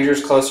his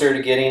Rangers closer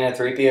to getting a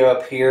 3PO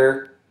up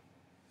here,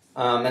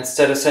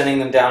 instead of sending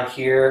them down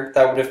here,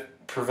 that would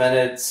have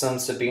prevented some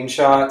Sabine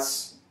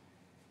shots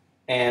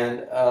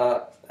and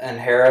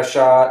Hera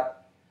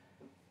shot.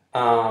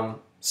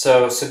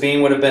 So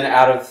Sabine would have been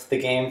out of the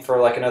game for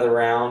like another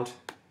round,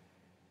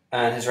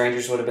 and his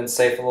Rangers would have been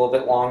safe a little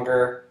bit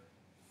longer.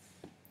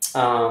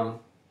 And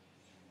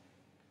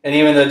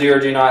even though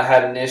Doordonot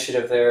had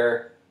initiative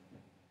there,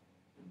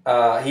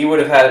 he would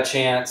have had a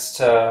chance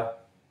to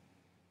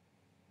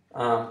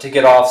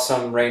get off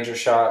some Ranger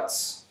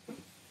shots.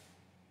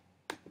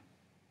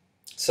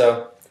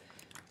 So,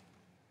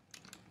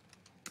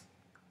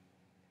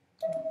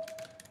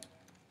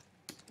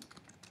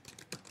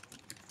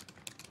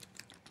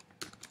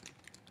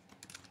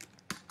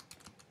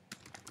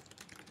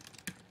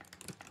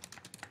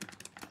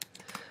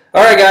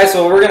 all right, guys.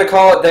 So we're gonna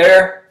call it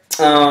there.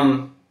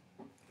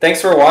 Thanks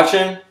for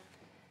watching.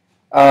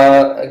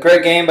 A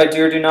great game by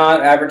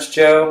Doordonot, Average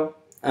Joe.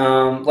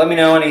 Let me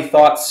know any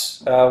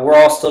thoughts. We're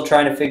all still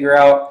trying to figure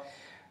out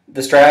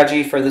the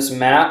strategy for this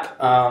map,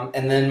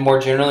 and then more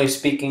generally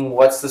speaking,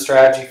 what's the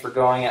strategy for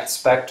going at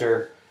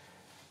Spectre.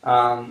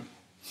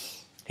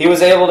 He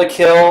was able to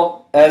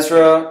kill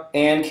Ezra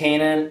and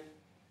Kanan.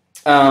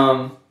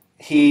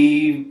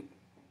 He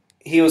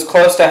was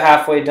close to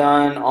halfway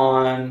done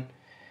on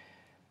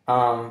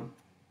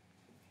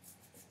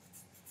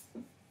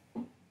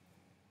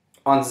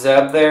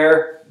Zeb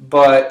there,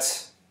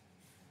 but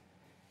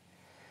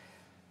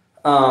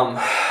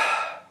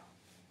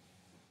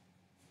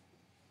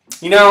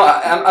you know,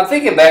 I'm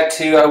thinking back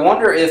to, I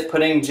wonder if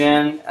putting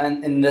Jen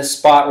in this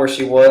spot where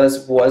she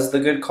was the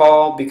good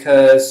call,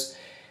 because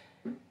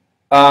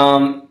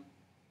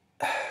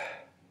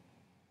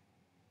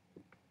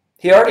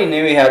he already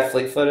knew he had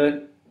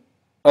fleet-footed.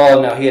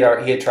 Oh no, he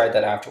had tried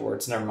that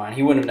afterwards. Never mind.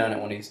 He wouldn't have known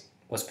it when he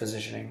was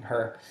positioning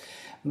her.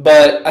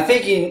 But I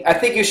think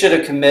you should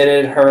have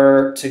committed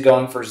her to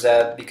going for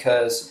Zeb,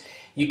 because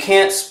you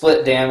can't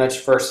split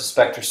damage versus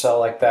Spectre Cell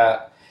like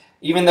that.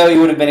 Even though you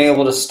would have been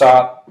able to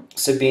stop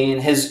Sabine,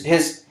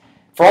 his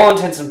for all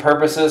intents and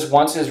purposes,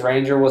 once his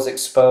Ranger was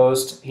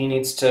exposed, he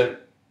needs to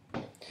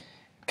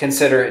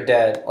consider it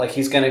dead. Like,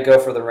 he's going to go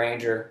for the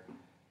Ranger.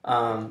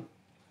 So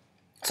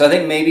I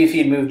think maybe if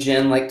he'd moved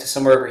Jin like to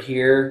somewhere over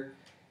here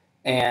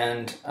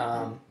and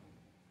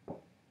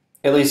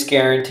at least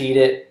guaranteed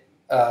it,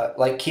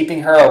 like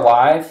keeping her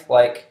alive,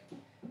 like,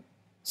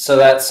 so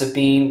that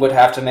Sabine would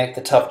have to make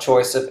the tough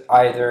choice of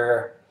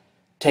either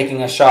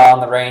taking a shot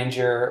on the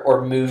Ranger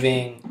or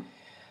moving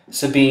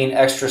Sabine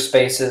extra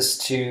spaces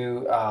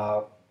to,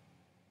 I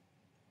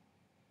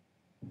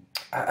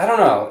don't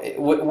know,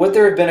 would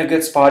there have been a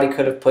good spot he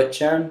could have put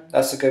Jen?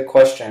 That's a good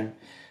question.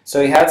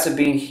 So he had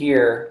Sabine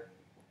here.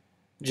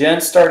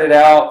 Jen started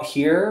out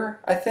here,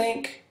 I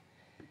think.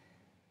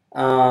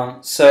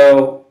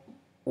 So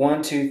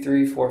 1, 2,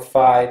 3, 4,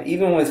 5.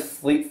 Even with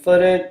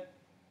fleet-footed,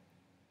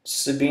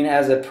 Sabine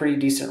has a pretty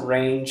decent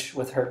range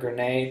with her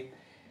grenade.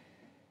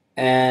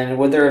 And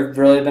would there have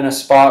really been a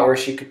spot where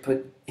he could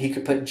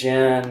put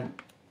Jin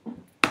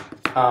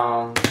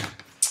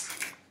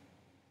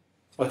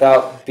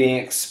without being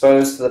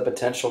exposed to the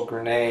potential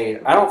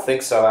grenade? I don't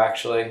think so,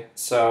 actually.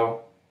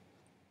 So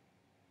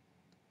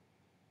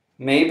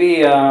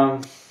maybe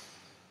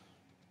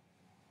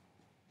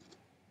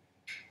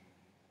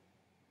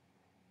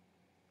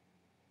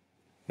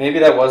maybe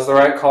that was the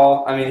right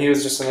call. I mean, he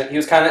was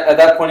kind of at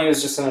that point he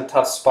was just in a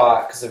tough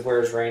spot because of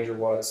where his ranger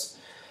was.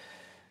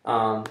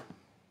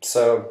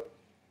 So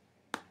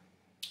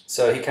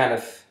he kind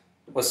of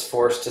was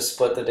forced to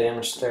split the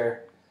damage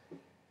there.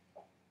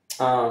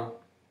 Yeah,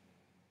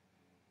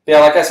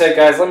 like I said,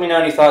 guys, let me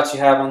know any thoughts you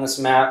have on this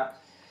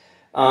map.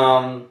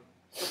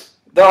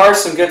 There are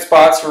some good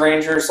spots for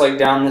rangers, like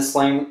down this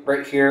lane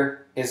right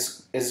here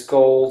is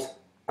gold.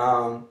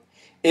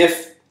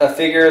 If a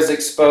figure is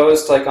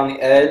exposed, like on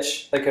the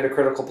edge, like at a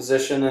critical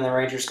position, then the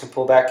rangers can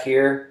pull back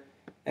here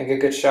and get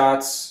good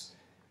shots.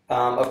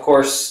 Of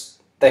course,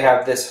 they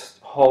have this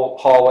whole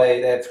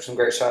hallway. They have some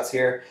great shots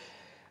here.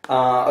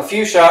 A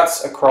few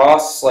shots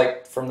across,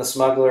 like from the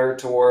smuggler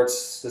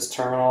towards this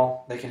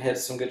terminal. They can hit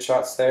some good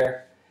shots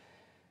there.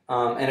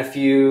 And a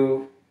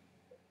few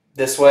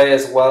this way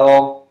as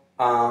well.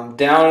 Down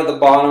at the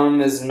bottom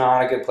is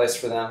not a good place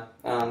for them.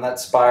 That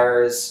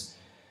spire it's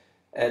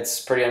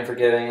pretty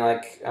unforgiving.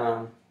 Like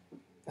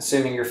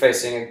assuming you're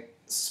facing a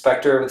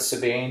Spectre with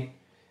Sabine,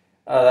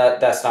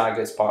 that's not a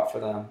good spot for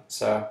them.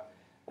 So.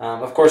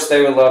 Of course,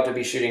 they would love to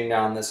be shooting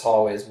down this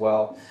hallway as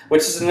well,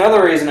 which is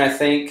another reason I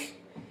think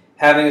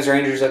having his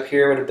rangers up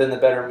here would have been the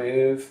better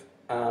move.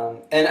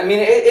 And I mean,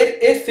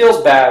 it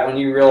feels bad when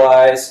you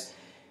realize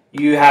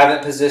you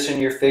haven't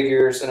positioned your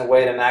figures in a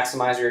way to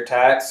maximize your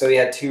attack. So he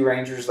had 2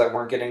 rangers that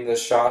weren't getting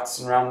those shots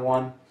in round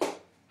 1.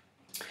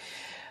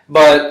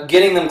 But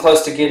getting them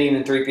close to Gideon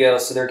and 3PO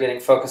so they're getting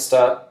focused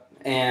up,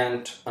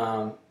 and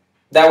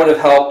that would have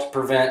helped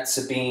prevent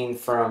Sabine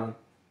from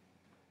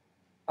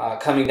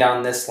coming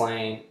down this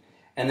lane.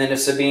 And then if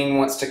Sabine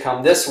wants to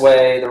come this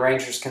way, the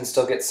rangers can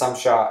still get some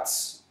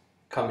shots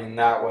coming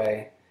that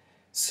way.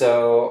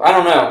 So I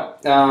don't know.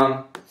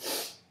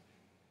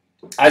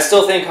 I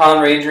still think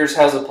Han Rangers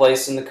has a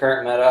place in the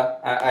current meta.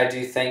 I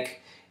do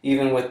think,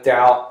 even with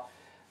doubt,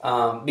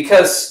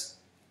 because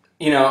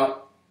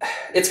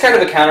it's kind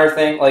of a counter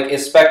thing. Like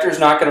if Spectre's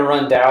not going to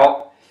run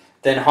doubt,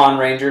 then Han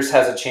Rangers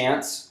has a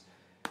chance,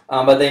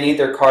 but they need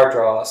their card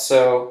draw.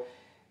 So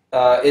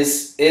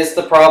is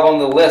the problem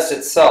the list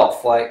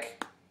itself?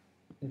 Like,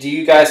 do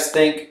you guys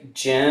think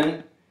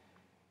Jin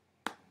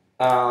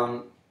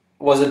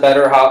was a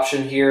better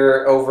option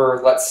here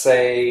over, let's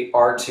say,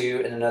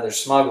 R2 and another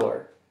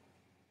smuggler?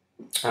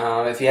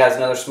 If he has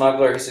another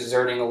smuggler, he's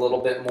exerting a little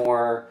bit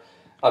more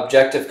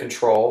objective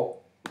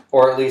control,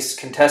 or at least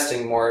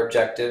contesting more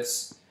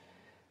objectives.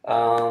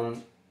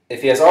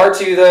 If he has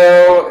R2,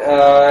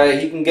 though,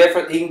 he can get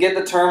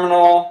the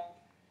terminal.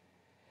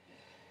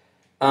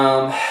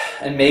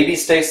 And maybe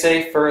stay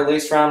safe for at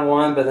least round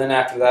 1, but then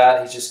after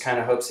that, he just kind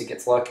of hopes he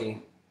gets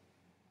lucky.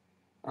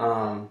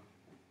 Would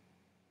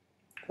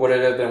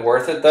it have been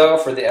worth it, though,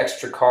 for the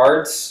extra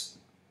cards?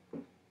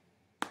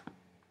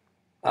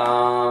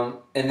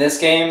 In this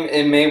game,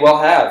 it may well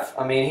have.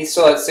 I mean, he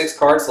still had 6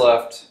 cards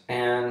left,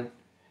 and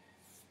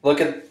look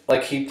at,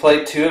 like, he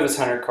played 2 of his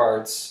 100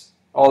 cards.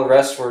 All the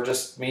rest were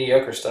just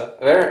mediocre stuff.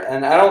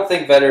 And I don't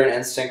think Veteran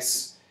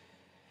Instincts...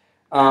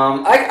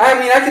 I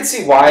mean, I can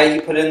see why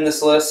he put it in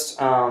this list.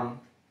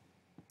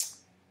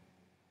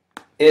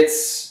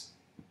 It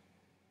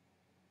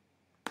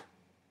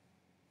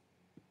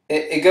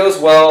goes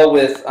well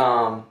with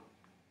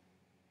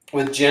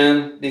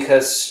Jin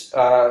because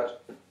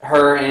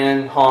her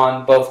and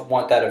Han both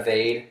want that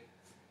evade.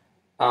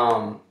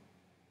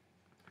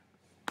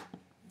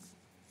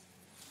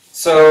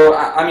 So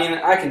I mean,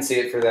 I can see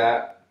it for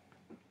that.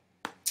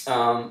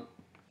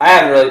 I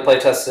haven't really play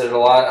tested it a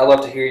lot. I'd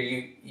love to hear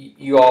you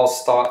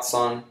all's thoughts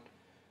on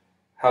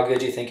how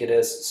good you think it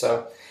is.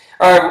 So,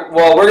 all right,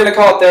 well, we're going to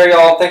call it there,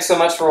 y'all. Thanks so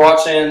much for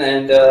watching,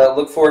 and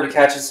look forward to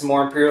catching some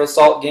more Imperial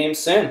Assault games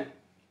soon.